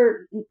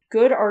they're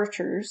good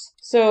archers,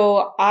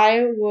 so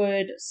I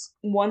would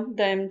want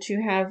them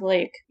to have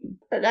like,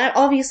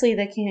 obviously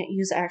they can't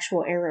use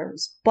actual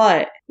arrows,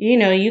 but you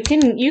know, you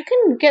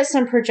can get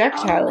some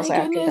projectiles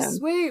after them.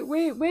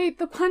 Wait,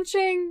 the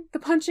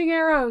punching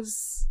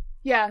arrows.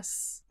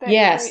 Yes.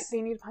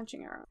 They need a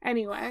punching arrow.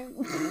 Anyway.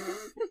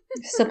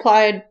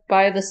 Supplied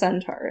by the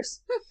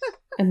centaurs.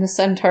 And the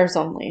centaurs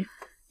only.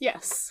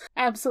 Yes,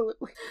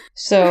 absolutely.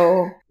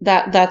 So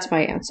that's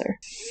my answer.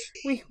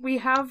 We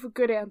have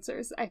good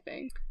answers, I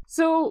think.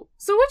 So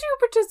would you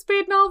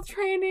participate in all the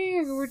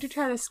training, or would you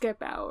try to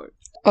skip out?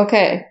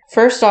 Okay,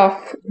 first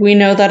off, we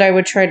know that I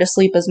would try to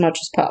sleep as much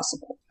as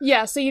possible.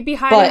 Yeah, so you'd be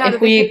hiding out of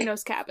the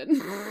Hypnos cabin.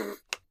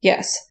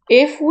 Yes.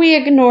 If we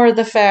ignore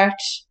the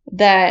fact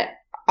that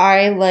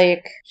I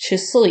like to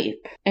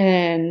sleep,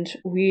 and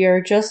we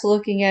are just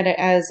looking at it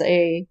as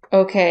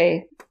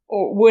okay,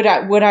 would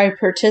I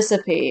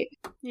participate?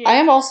 Yeah. I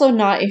am also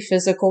not a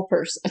physical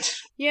person.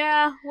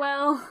 Yeah,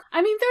 well,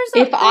 I mean,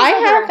 there's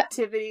other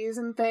activities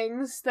and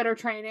things that are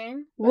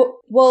training.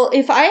 Well,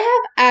 if I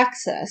have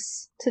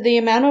access to the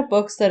amount of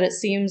books that it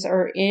seems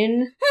are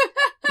in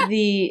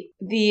the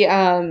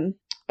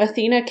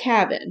Athena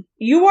cabin,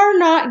 you are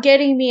not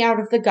getting me out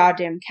of the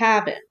goddamn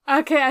cabin.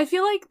 Okay, I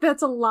feel like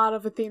that's a lot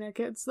of Athena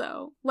kids,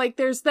 though. Like,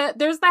 there's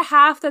the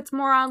half that's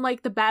more on,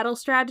 like, the battle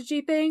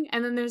strategy thing,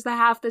 and then there's the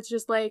half that's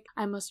just like,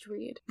 I must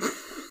read.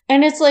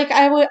 And it's like,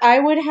 I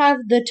would have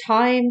the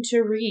time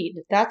to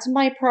read. That's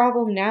my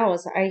problem now,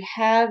 is I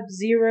have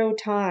zero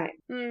time.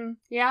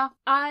 Yeah,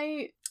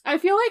 I I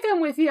feel like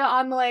I'm with you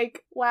on,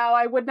 like, wow,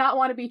 I would not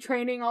want to be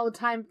training all the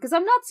time because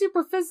I'm not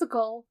super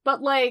physical.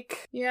 But,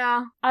 like,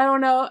 yeah, I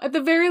don't know. At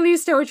the very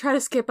least, I would try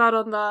to skip out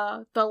on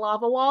the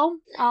lava wall.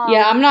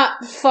 Yeah, I'm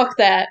not. Fuck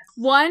that.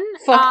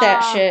 Fuck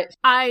that shit.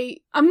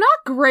 I'm not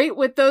great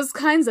with those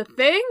kinds of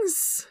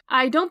things.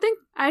 I don't think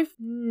I've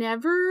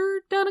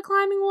never done a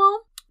climbing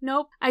wall.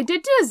 Nope. I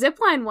did do a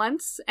zipline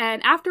once,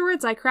 and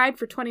afterwards I cried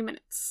for 20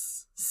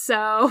 minutes.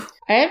 So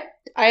I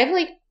have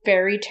like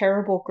very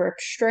terrible grip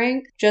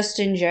strength just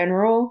in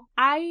general.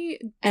 I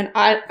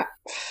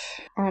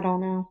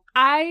don't know.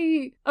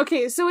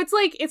 Okay, so it's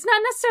like, it's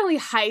not necessarily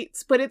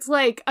heights, but it's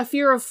like a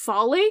fear of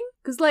falling.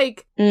 Cause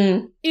like,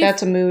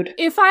 that's a mood.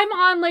 If I'm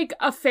on like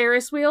a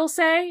Ferris wheel,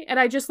 say, and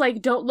I just like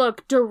don't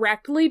look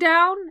directly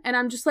down and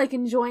I'm just like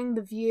enjoying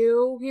the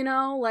view, you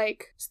know,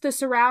 like the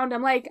surround,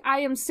 I'm like,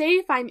 I am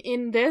safe, I'm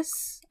in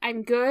this,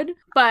 I'm good.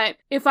 But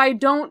if I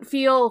don't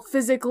feel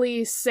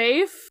physically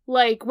safe,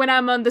 like when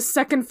I'm on the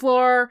second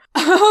floor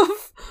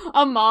of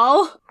a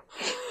mall,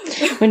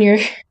 when you're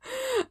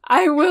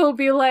I will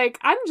be like,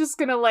 I'm just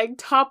gonna like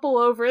topple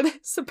over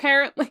this,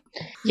 apparently.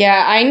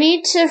 Yeah, I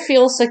need to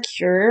feel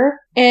secure,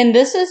 and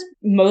this is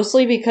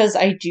mostly because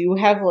I do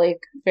have like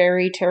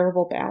very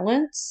terrible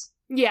balance.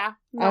 Yeah.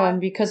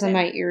 Because of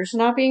my ears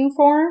not being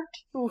formed.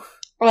 Oof.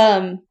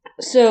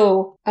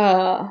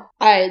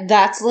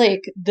 That's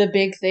like the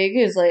big thing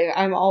is like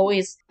I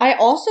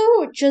also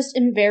just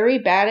am very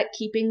bad at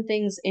keeping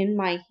things in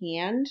my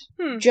hand.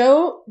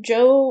 Joe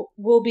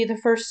will be the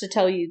first to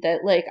tell you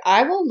that like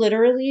I will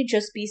literally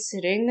just be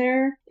sitting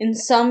there and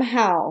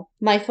somehow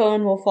my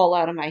phone will fall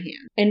out of my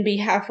hand and be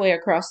halfway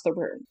across the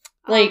room.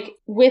 Like,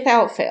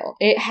 without fail.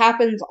 It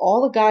happens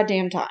all the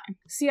goddamn time.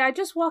 See, I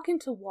just walk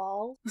into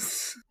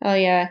walls. Oh,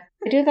 yeah.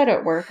 I do that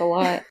at work a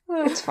lot.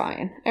 It's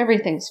fine.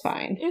 Everything's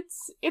fine.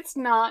 It's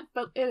not,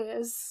 but it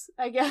is,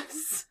 I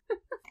guess.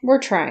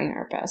 We're trying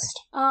our best.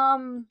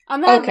 On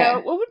that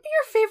note, what would be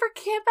your favorite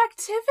camp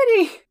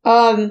activity?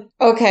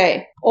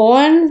 Okay.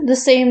 On the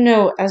same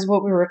note as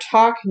what we were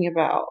talking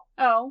about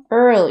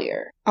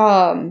earlier,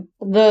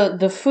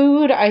 the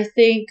food I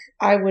think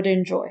I would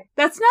enjoy.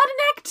 That's not an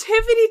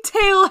activity,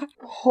 Taylor!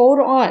 Hold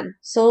on.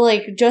 So,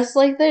 like, just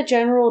like the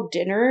general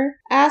dinner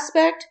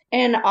aspect,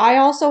 and I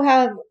also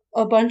have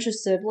a bunch of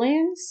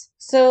siblings,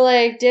 so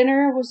like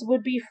dinner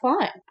would be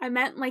fun. I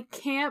meant like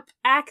camp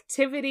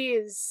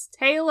activities,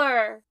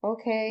 Taylor.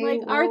 Okay, like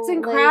arts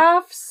and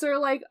crafts or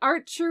like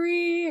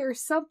archery or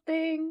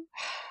something.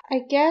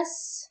 I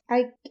guess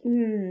I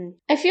feel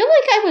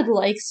like I would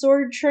like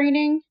sword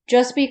training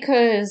just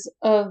because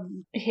of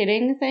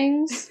hitting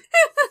things.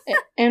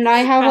 And I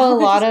have a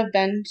lot of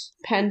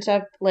pent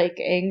up like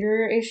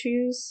anger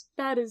issues.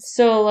 That is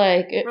so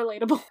like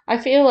relatable. I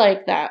feel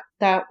like that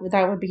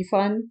would be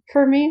fun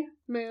for me.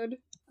 Mood.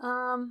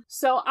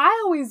 So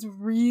I always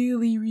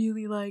really,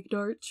 really liked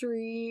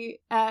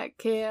archery at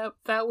camp.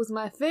 That was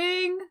my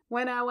thing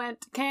when I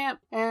went to camp.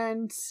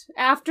 And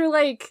after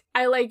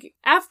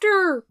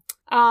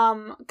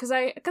cause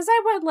I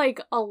went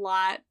like a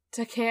lot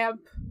to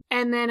camp.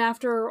 And then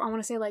after, I want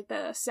to say like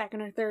the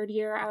second or third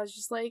year, I was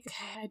just like,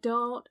 I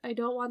don't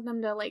want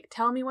them to like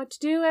tell me what to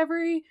do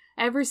every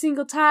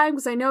single time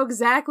because I know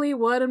exactly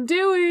what I'm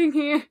doing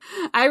here.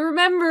 I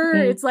remember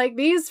it's like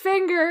these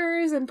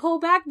fingers and pull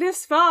back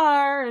this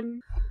far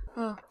and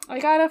I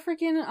got a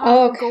freaking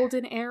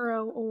Golden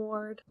Arrow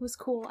award. It was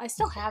cool. I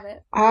still have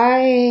it.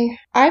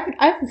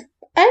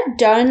 I've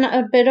done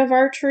a bit of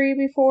archery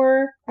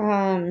before.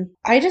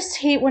 I just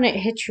hate when it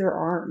hits your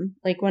arm,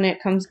 like when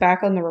it comes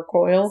back on the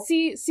recoil.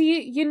 See,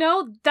 you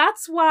know,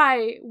 that's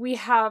why we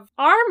have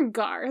arm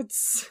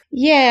guards.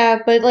 Yeah,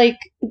 but like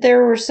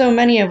there were so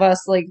many of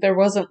us, like there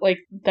wasn't like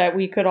that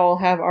we could all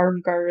have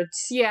arm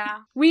guards. Yeah.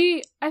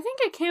 I think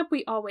at camp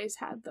we always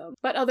had them,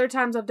 but other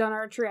times I've done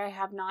archery I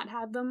have not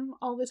had them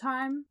all the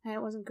time, and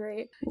it wasn't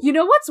great. You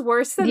know what's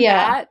worse than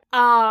that?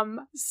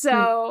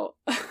 So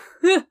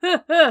I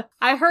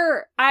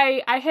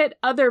hit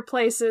other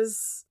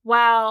places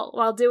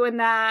while doing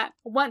that.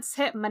 Once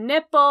hit my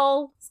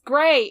nipple. It's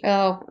great.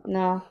 Oh,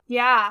 no.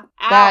 Yeah.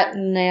 Ow.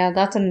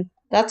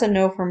 That's a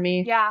no for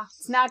me. Yeah,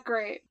 it's not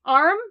great.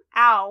 Arm?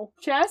 Ow.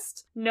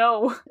 Chest?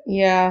 No.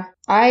 Yeah.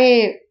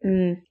 I'm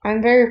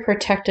very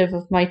protective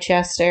of my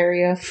chest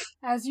area.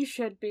 As you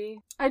should be.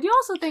 I do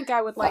also think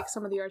I would like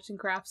some of the arts and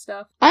crafts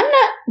stuff.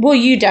 Well,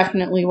 you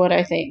definitely would,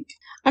 I think.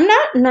 I'm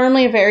not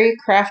normally a very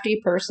crafty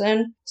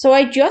person, so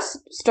I just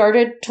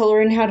started to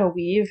learn how to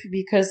weave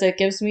because it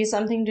gives me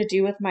something to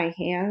do with my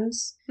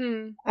hands.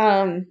 When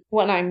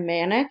I'm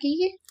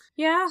manic-y.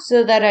 Yeah.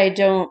 So that I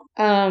don't,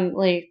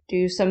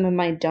 do some of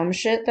my dumb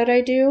shit that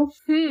I do.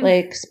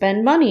 Like,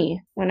 spend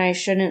money when I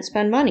shouldn't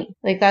spend money.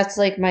 Like, that's,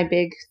 like, my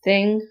big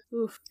thing.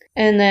 Oof.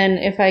 And then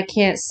if I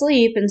can't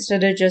sleep,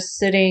 instead of just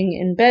sitting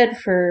in bed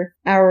for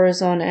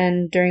hours on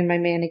end during my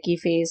manic-y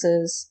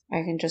phases,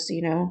 I can just,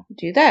 do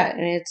that.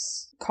 And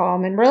it's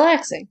calm and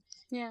relaxing.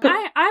 Yeah,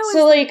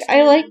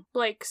 I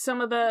like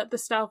some of the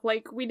stuff,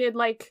 like we did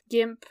like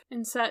GIMP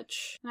and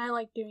such, and I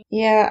like doing.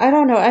 Yeah, I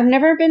don't know. I've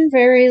never been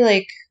very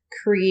like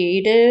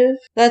creative.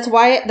 That's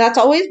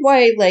always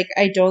why, like,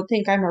 I don't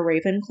think I'm a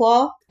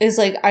Ravenclaw, is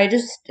like, I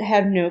just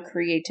have no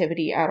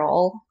creativity at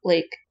all.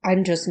 Like,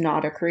 I'm just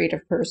not a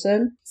creative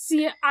person.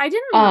 See, I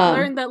didn't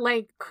learn that,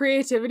 like,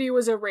 creativity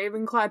was a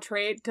Ravenclaw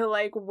trait till,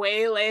 like,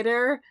 way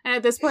later. And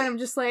at this point, I'm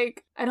just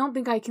like, I don't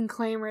think I can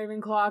claim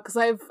Ravenclaw, because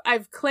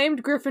I've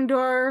claimed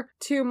Gryffindor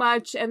too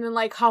much, and then,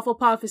 like,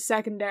 Hufflepuff is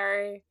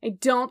secondary. I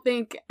don't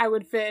think I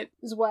would fit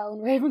as well in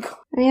Ravenclaw.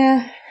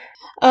 Yeah.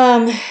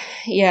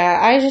 Yeah,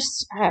 I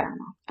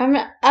don't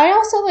know. I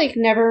also, like,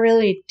 never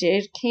really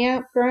did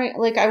camp growing,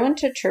 like, I went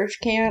to church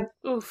camp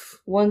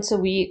once a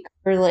week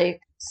for,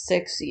 like,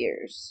 6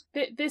 years.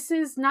 This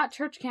is not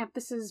church camp,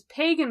 this is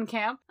pagan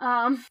camp.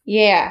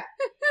 Yeah.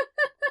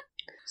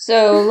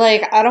 So,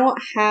 like, I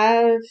don't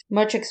have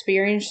much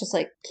experience just,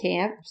 like,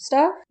 camp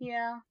stuff.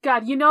 Yeah.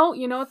 God, you know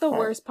what the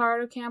worst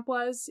part of camp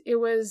was? It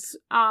was,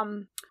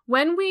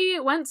 when we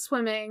went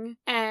swimming,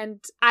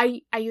 and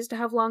I used to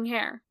have long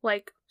hair,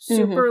 like,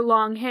 super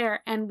long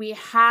hair, and we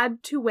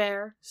had to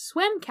wear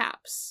swim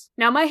caps.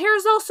 Now, my hair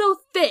is also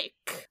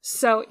thick,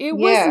 so it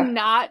was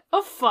not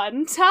a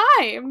fun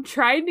time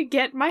trying to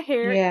get my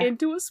hair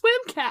into a swim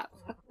cap.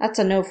 That's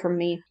a no from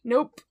me.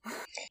 Nope.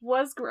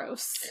 Was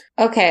gross.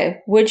 Okay,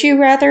 would you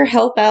rather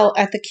help out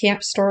at the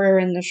camp store or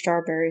in the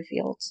strawberry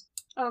fields?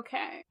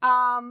 Okay.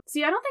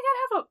 See, I don't think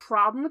I'd have a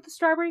problem with the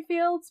strawberry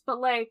fields, but,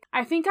 like,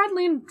 I think I'd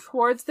lean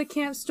towards the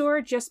camp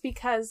store just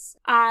because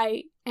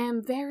I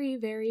am very,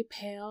 very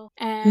pale,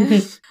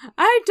 and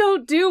I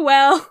don't do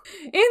well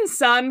in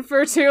sun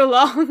for too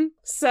long,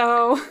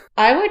 so...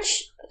 I would...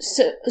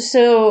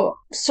 So,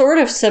 sort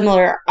of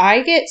similar.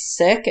 I get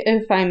sick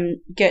if I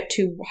get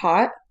too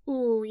hot.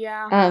 Ooh,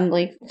 yeah.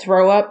 Like,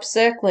 throw up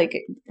sick, like,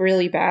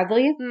 really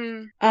badly.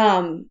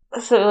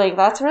 So, like,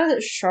 that's where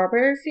the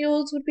strawberry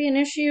fields would be an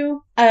issue.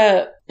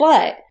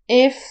 But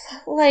if,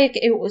 like,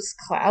 it was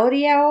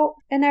cloudy out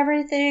and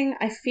everything,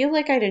 I feel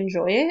like I'd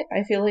enjoy it.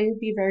 I feel like it'd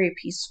be very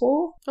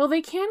peaceful. Well,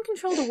 they can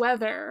control the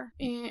weather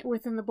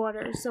within the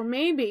borders, so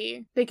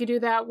maybe they could do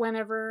that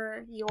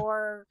whenever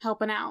you're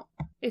helping out.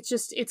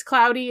 It's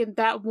cloudy in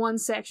that one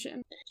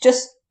section.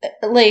 Just...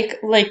 Like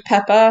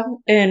Peppa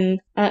in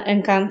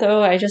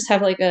Encanto, I just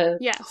have like a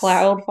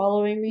cloud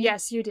following me.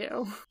 Yes, you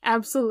do.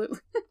 Absolutely.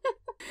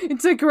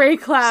 It's a gray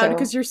cloud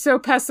because you're so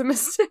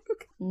pessimistic.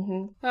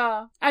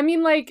 I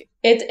mean, like...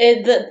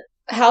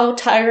 how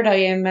tired I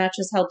am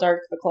matches how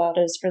dark the cloud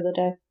is for the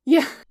day.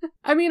 Yeah.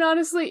 I mean,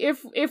 honestly,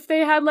 if they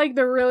had, like,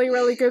 the really,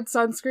 really good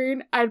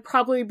sunscreen, I'd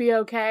probably be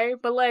okay.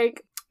 But,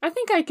 like, I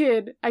think I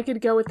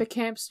could go with the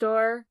camp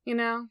store, you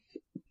know?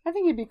 I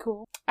think it'd be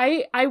cool.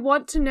 I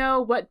want to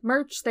know what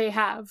merch they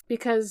have,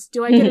 because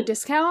do I get a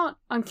discount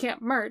on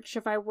camp merch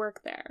if I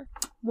work there?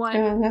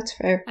 That's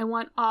fair. I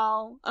want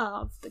all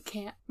of the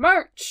camp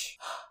merch.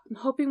 I'm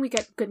hoping we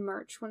get good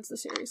merch once the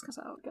series comes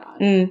out. God,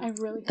 I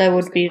really that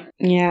would be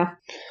merch.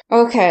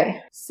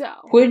 Okay. So,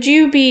 would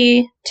you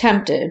be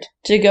tempted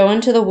to go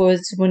into the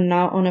woods when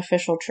not on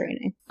official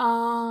training?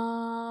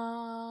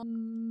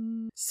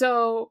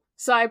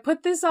 So I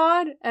put this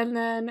on, and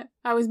then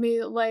I was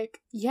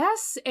like,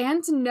 yes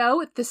and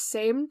no at the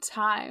same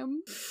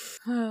time.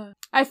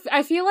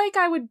 I feel like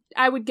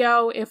I would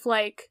go if,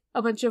 like,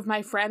 a bunch of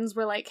my friends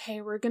were like,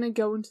 hey, we're gonna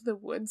go into the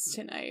woods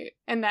tonight,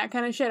 and that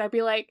kind of shit. I'd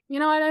be like, you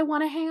know what, I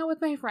want to hang out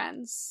with my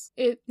friends.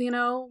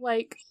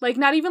 Like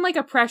not even like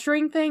a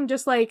pressuring thing,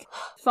 just like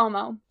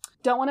FOMO.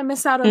 Don't want to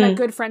miss out on a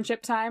good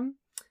friendship time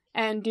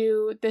and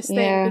do this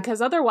thing,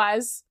 because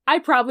otherwise I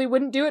probably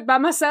wouldn't do it by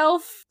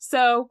myself.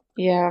 So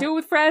do it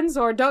with friends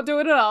or don't do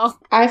it at all.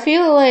 I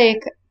feel like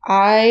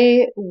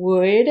I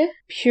would,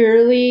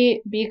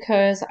 purely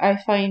because I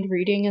find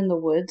reading in the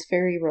woods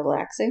very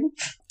relaxing.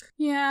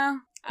 Yeah.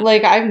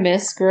 Like, I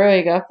miss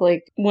growing up,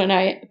 like, when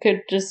I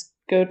could just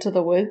go to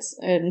the woods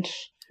and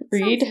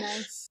read.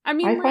 Nice. I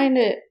mean, I find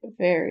it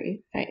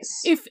very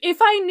nice.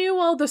 If I knew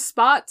all the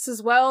spots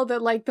as well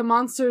that, like, the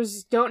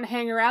monsters don't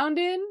hang around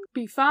in,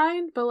 be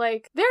fine. But,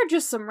 like, they're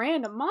just some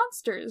random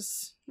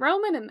monsters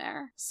roaming in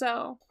there,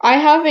 so... I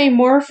have a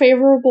more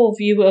favorable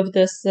view of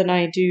this than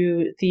I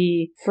do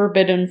the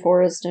Forbidden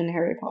Forest in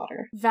Harry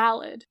Potter.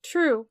 Valid.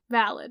 True.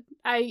 Valid.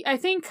 I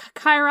think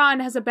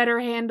Chiron has a better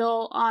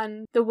handle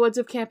on the woods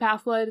of Camp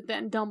Half-Blood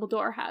than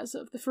Dumbledore has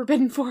of the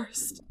Forbidden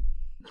Forest.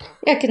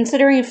 Yeah,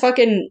 considering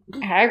fucking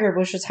Hagrid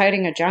was just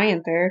hiding a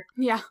giant there.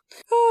 Yeah.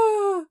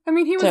 I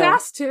mean, he was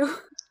asked to.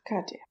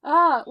 God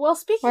damn. Well,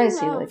 speaking of... Why is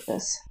he like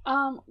this?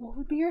 What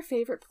would be your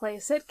favorite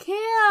place at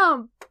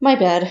camp? My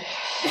bed.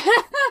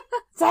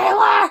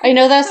 Sailor! I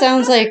know that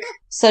sounds like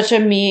such a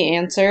me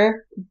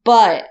answer,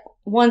 but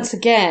once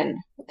again,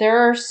 there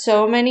are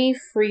so many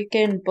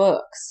freaking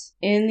books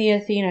in the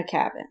Athena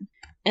cabin.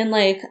 And,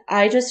 like,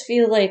 I just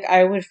feel like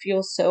I would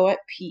feel so at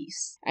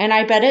peace. And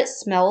I bet it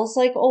smells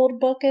like old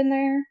book in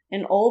there.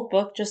 An old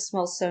book just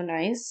smells so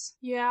nice.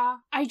 Yeah.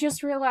 I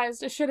just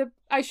realized I should have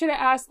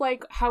asked,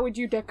 like, how would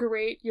you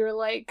decorate your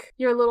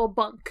little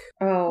bunk?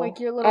 Oh. Like,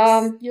 your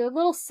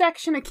little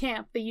section of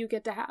camp that you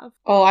get to have.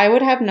 Oh, I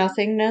would have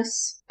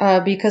nothingness,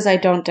 because I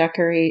don't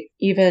decorate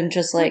even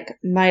just, like,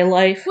 my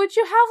life. Would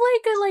you have,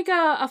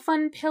 a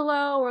fun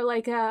pillow or,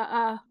 like,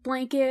 a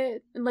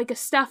blanket, like a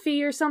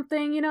stuffy or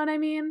something, you know what I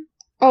mean?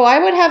 Oh, I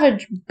would have a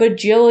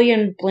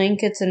bajillion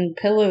blankets and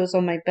pillows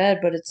on my bed,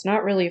 but it's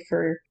not really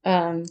for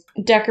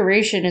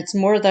decoration. It's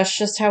more that's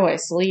just how I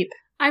sleep.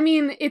 I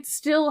mean, it's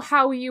still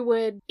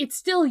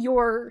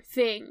your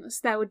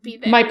things that would be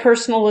there. My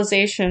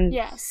personalization.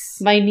 Yes.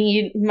 My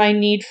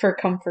need for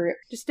comfort.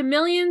 Just a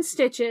million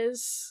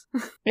stitches.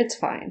 It's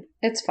fine.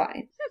 It's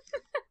fine.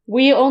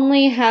 We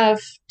only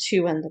have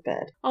 2 in the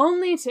bed.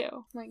 Only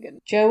 2. My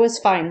goodness. Joe is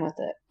fine with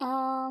it.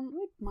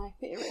 What my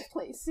favorite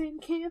place in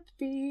camp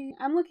be?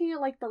 I'm looking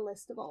at, like, the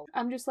list of all.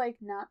 I'm just like,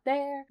 not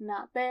there,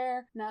 not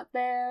there, not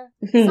there.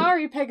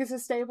 Sorry,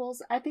 Pegasus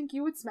Stables. I think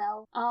you would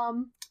smell.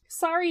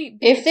 Sorry.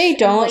 If they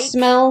don't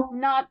smell,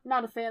 not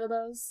a fan of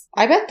those.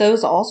 I bet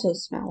those also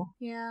smell.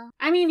 Yeah.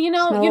 I mean,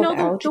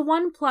 the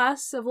one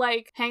plus of,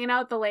 like, hanging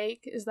out at the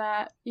lake is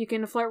that you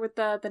can flirt with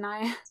the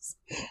naiads.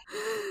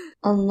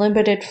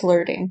 Unlimited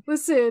flirting.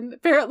 Listen,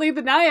 apparently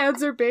the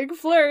naiads are big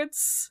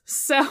flirts,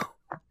 so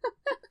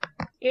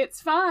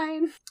it's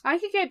fine. I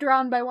could get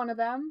drawn by one of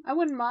them. I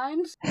wouldn't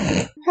mind.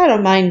 I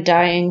don't mind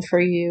dying for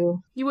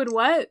you. You would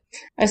what?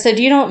 I said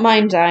you don't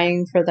mind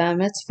dying for them.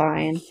 It's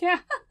fine. Yeah.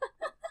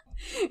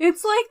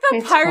 It's like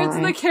the Pirates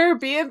of the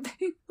Caribbean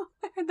thing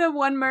where the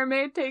one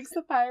mermaid takes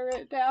the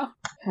pirate down.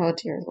 Oh,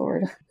 dear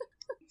Lord.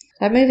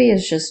 That movie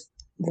is just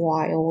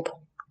wild.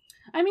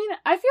 I mean,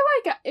 I feel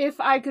like if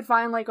I could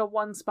find, like, a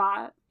one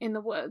spot in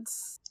the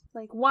woods,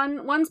 like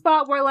one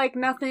spot where, like,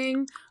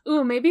 nothing.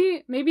 Ooh,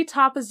 maybe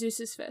top of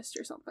Zeus's fist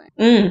or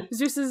something.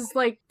 Zeus's,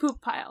 like, poop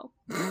pile,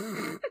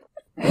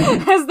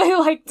 as they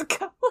like to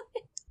call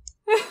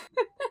it.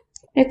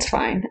 It's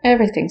fine.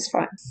 Everything's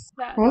fine.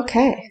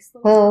 Okay. Nice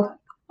well.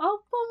 Oh,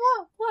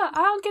 but what?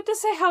 I don't get to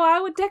say how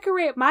I would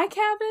decorate my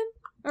cabin.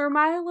 Or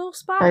my little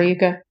spot. Are you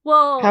good?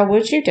 Well, how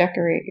would you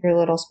decorate your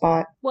little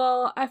spot?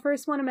 Well, I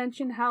first want to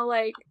mention how,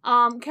 like,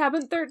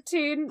 Cabin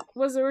 13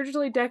 was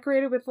originally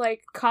decorated with, like,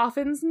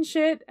 coffins and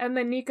shit, and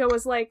then Nico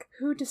was like,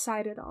 who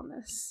decided on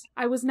this?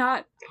 I was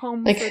not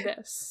home for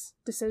this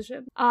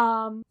decision.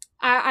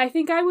 I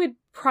think I would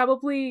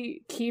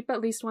probably keep at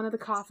least one of the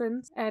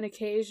coffins and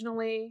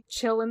occasionally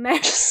chill in there.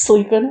 Just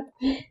sleep in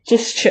it?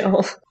 Just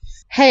chill.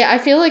 Hey, I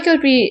feel like it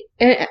would be...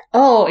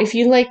 if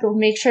you, like,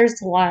 make sure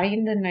it's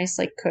lined and nice,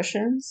 like,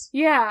 cushions.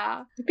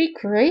 Yeah. It'd be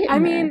great I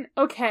mean,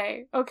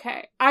 okay.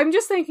 I'm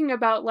just thinking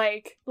about,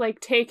 like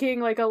taking,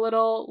 like, a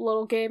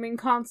little gaming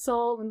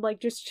console and, like,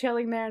 just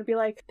chilling there and be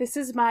like, this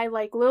is my,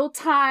 like, little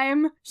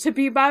time to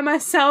be by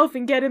myself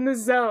and get in the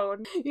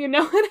zone. You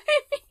know what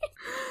I mean?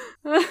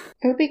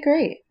 It would be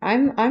great.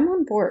 I'm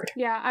on board.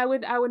 Yeah, I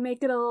would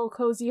make it a little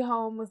cozy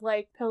home with,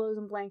 like, pillows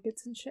and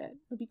blankets and shit. It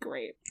would be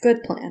great.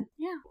 Good plan.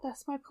 Yeah,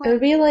 that's my plan. It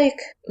would be like,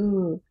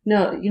 no,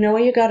 you know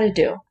what you gotta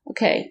do?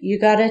 Okay, you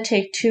gotta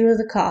take 2 of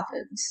the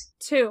coffins.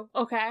 2,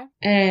 okay.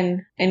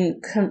 And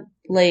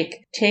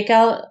take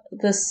out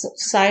the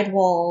side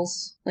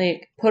walls,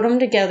 like, put them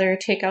together,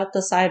 take out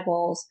the side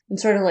walls, and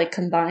sort of, like,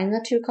 combine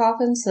the 2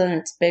 coffins so then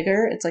it's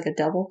bigger. It's like a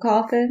double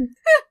coffin.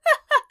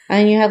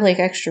 And you have, like,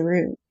 extra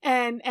room.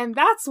 And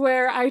that's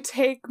where I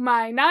take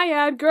my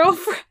naiad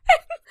girlfriend.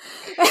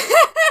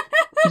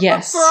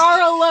 Yes. For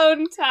our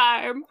alone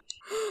time.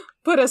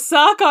 Put a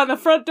sock on the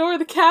front door of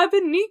the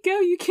cabin. Nico,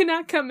 you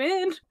cannot come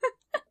in.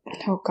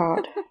 Oh,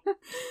 God.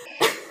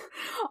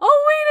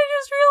 Oh, wait, I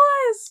just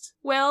realized.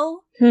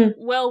 Will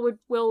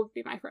would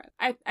be my friend.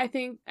 I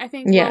think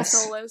yes.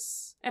 Will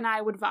Solis and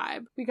I would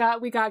vibe. We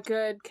got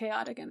good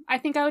chaotic, and I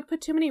think I would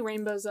put too many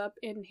rainbows up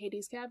in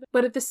Hades' cabin.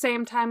 But at the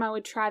same time, I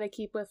would try to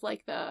keep with,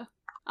 like, the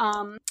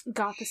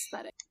goth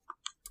aesthetic.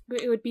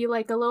 It would be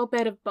like a little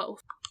bit of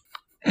both.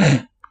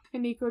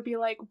 And Nico would be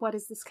like, what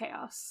is this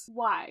chaos?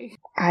 Why?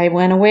 I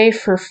went away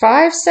for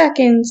 5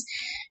 seconds,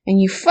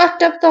 and you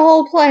fucked up the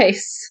whole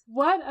place.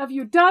 What have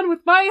you done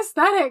with my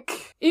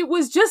aesthetic? It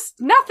was just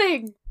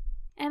nothing!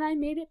 And I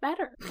made it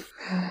better.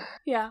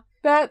 Yeah,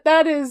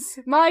 that is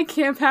my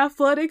Camp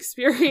Half-Blood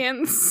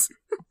experience.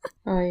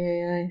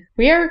 Oh,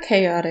 we are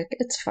chaotic.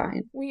 It's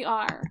fine. We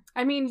are.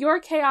 I mean, your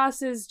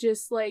chaos is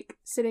just, like,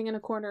 sitting in a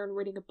corner and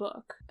reading a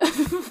book.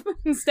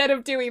 Instead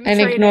of doing the and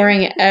training.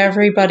 Ignoring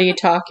everybody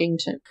talking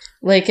to...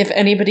 Like, if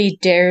anybody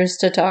dares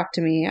to talk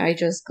to me, I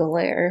just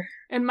glare.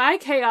 And my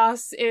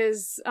chaos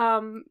is,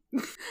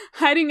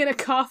 hiding in a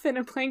coffin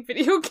and playing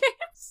video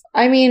games.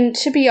 I mean,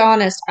 to be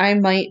honest, I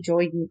might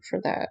join you for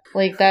that.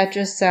 Like, that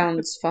just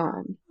sounds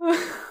fun.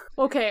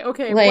 Okay.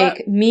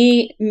 Like,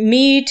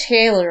 me,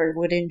 Taylor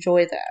would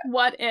enjoy that.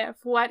 What if?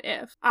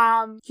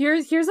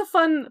 Here's a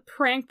fun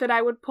prank that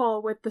I would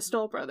pull with the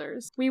Stoll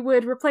brothers. We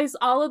would replace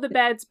all of the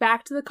beds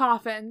back to the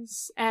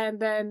coffins, and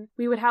then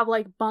we would have,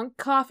 like, bunk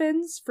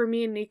coffins for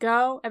me and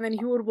Nico, and then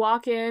he would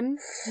walk in,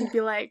 he'd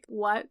be like,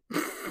 what?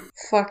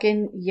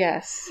 Fucking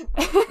yes.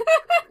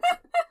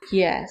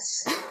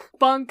 Yes.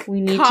 Bunk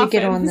We need coffins. to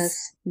get on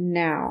this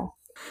now.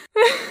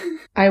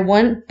 I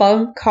want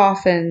bunk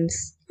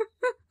coffins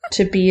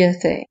to be a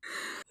thing.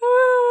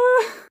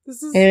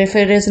 And if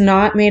it is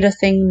not made a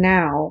thing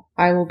now,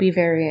 I will be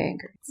very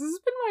angry. This has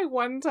been my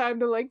one time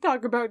to, like,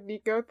 talk about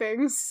Nico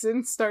things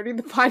since starting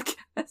the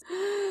podcast.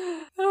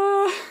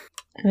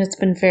 And it's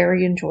been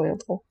very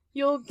enjoyable.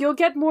 You'll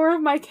get more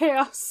of my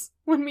chaos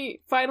when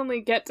we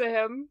finally get to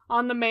him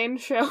on the main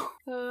show.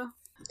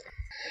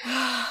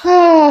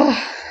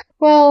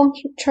 Well,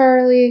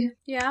 Charlie.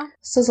 Yeah?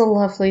 This is a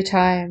lovely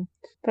time.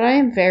 But I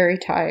am very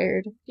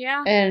tired.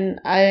 Yeah?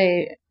 And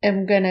I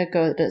am gonna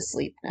go to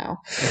sleep now.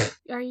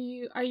 Do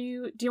you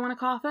want a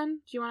coffin?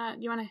 Do you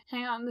wanna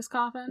hang out in this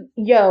coffin?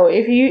 Yo,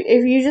 if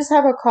you just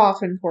have a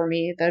coffin for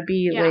me, that'd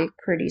be, like,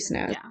 pretty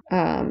snaz.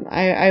 Yeah.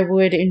 I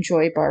would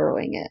enjoy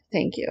borrowing it.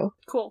 Thank you.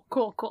 Cool.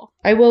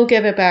 I will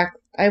give it back,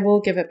 I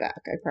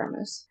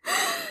promise.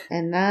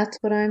 And that's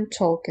what I'm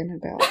talking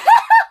about.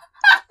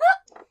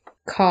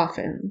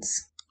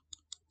 Coffins.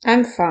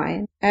 I'm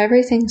fine.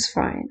 Everything's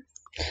fine.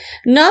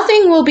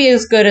 Nothing will be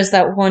as good as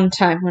that one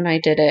time when I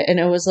did it, and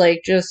it was,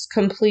 like, just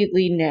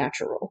completely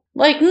natural.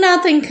 Like,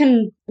 nothing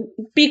can,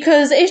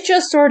 because it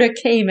just sort of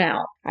came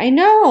out. I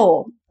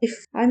know. If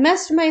I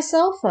messed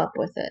myself up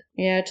with it.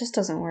 Yeah, it just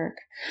doesn't work.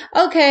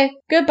 Okay,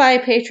 goodbye,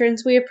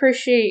 patrons. We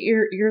appreciate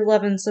your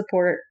love and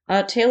support.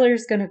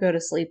 Taylor's gonna go to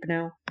sleep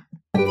now.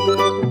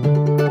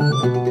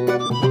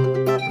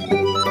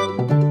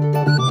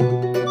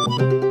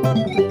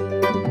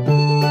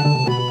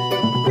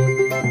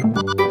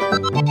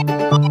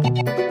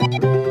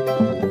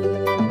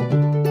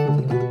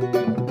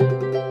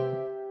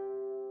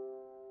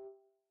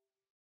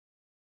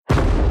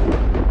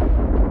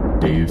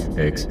 Dave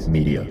X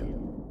Media.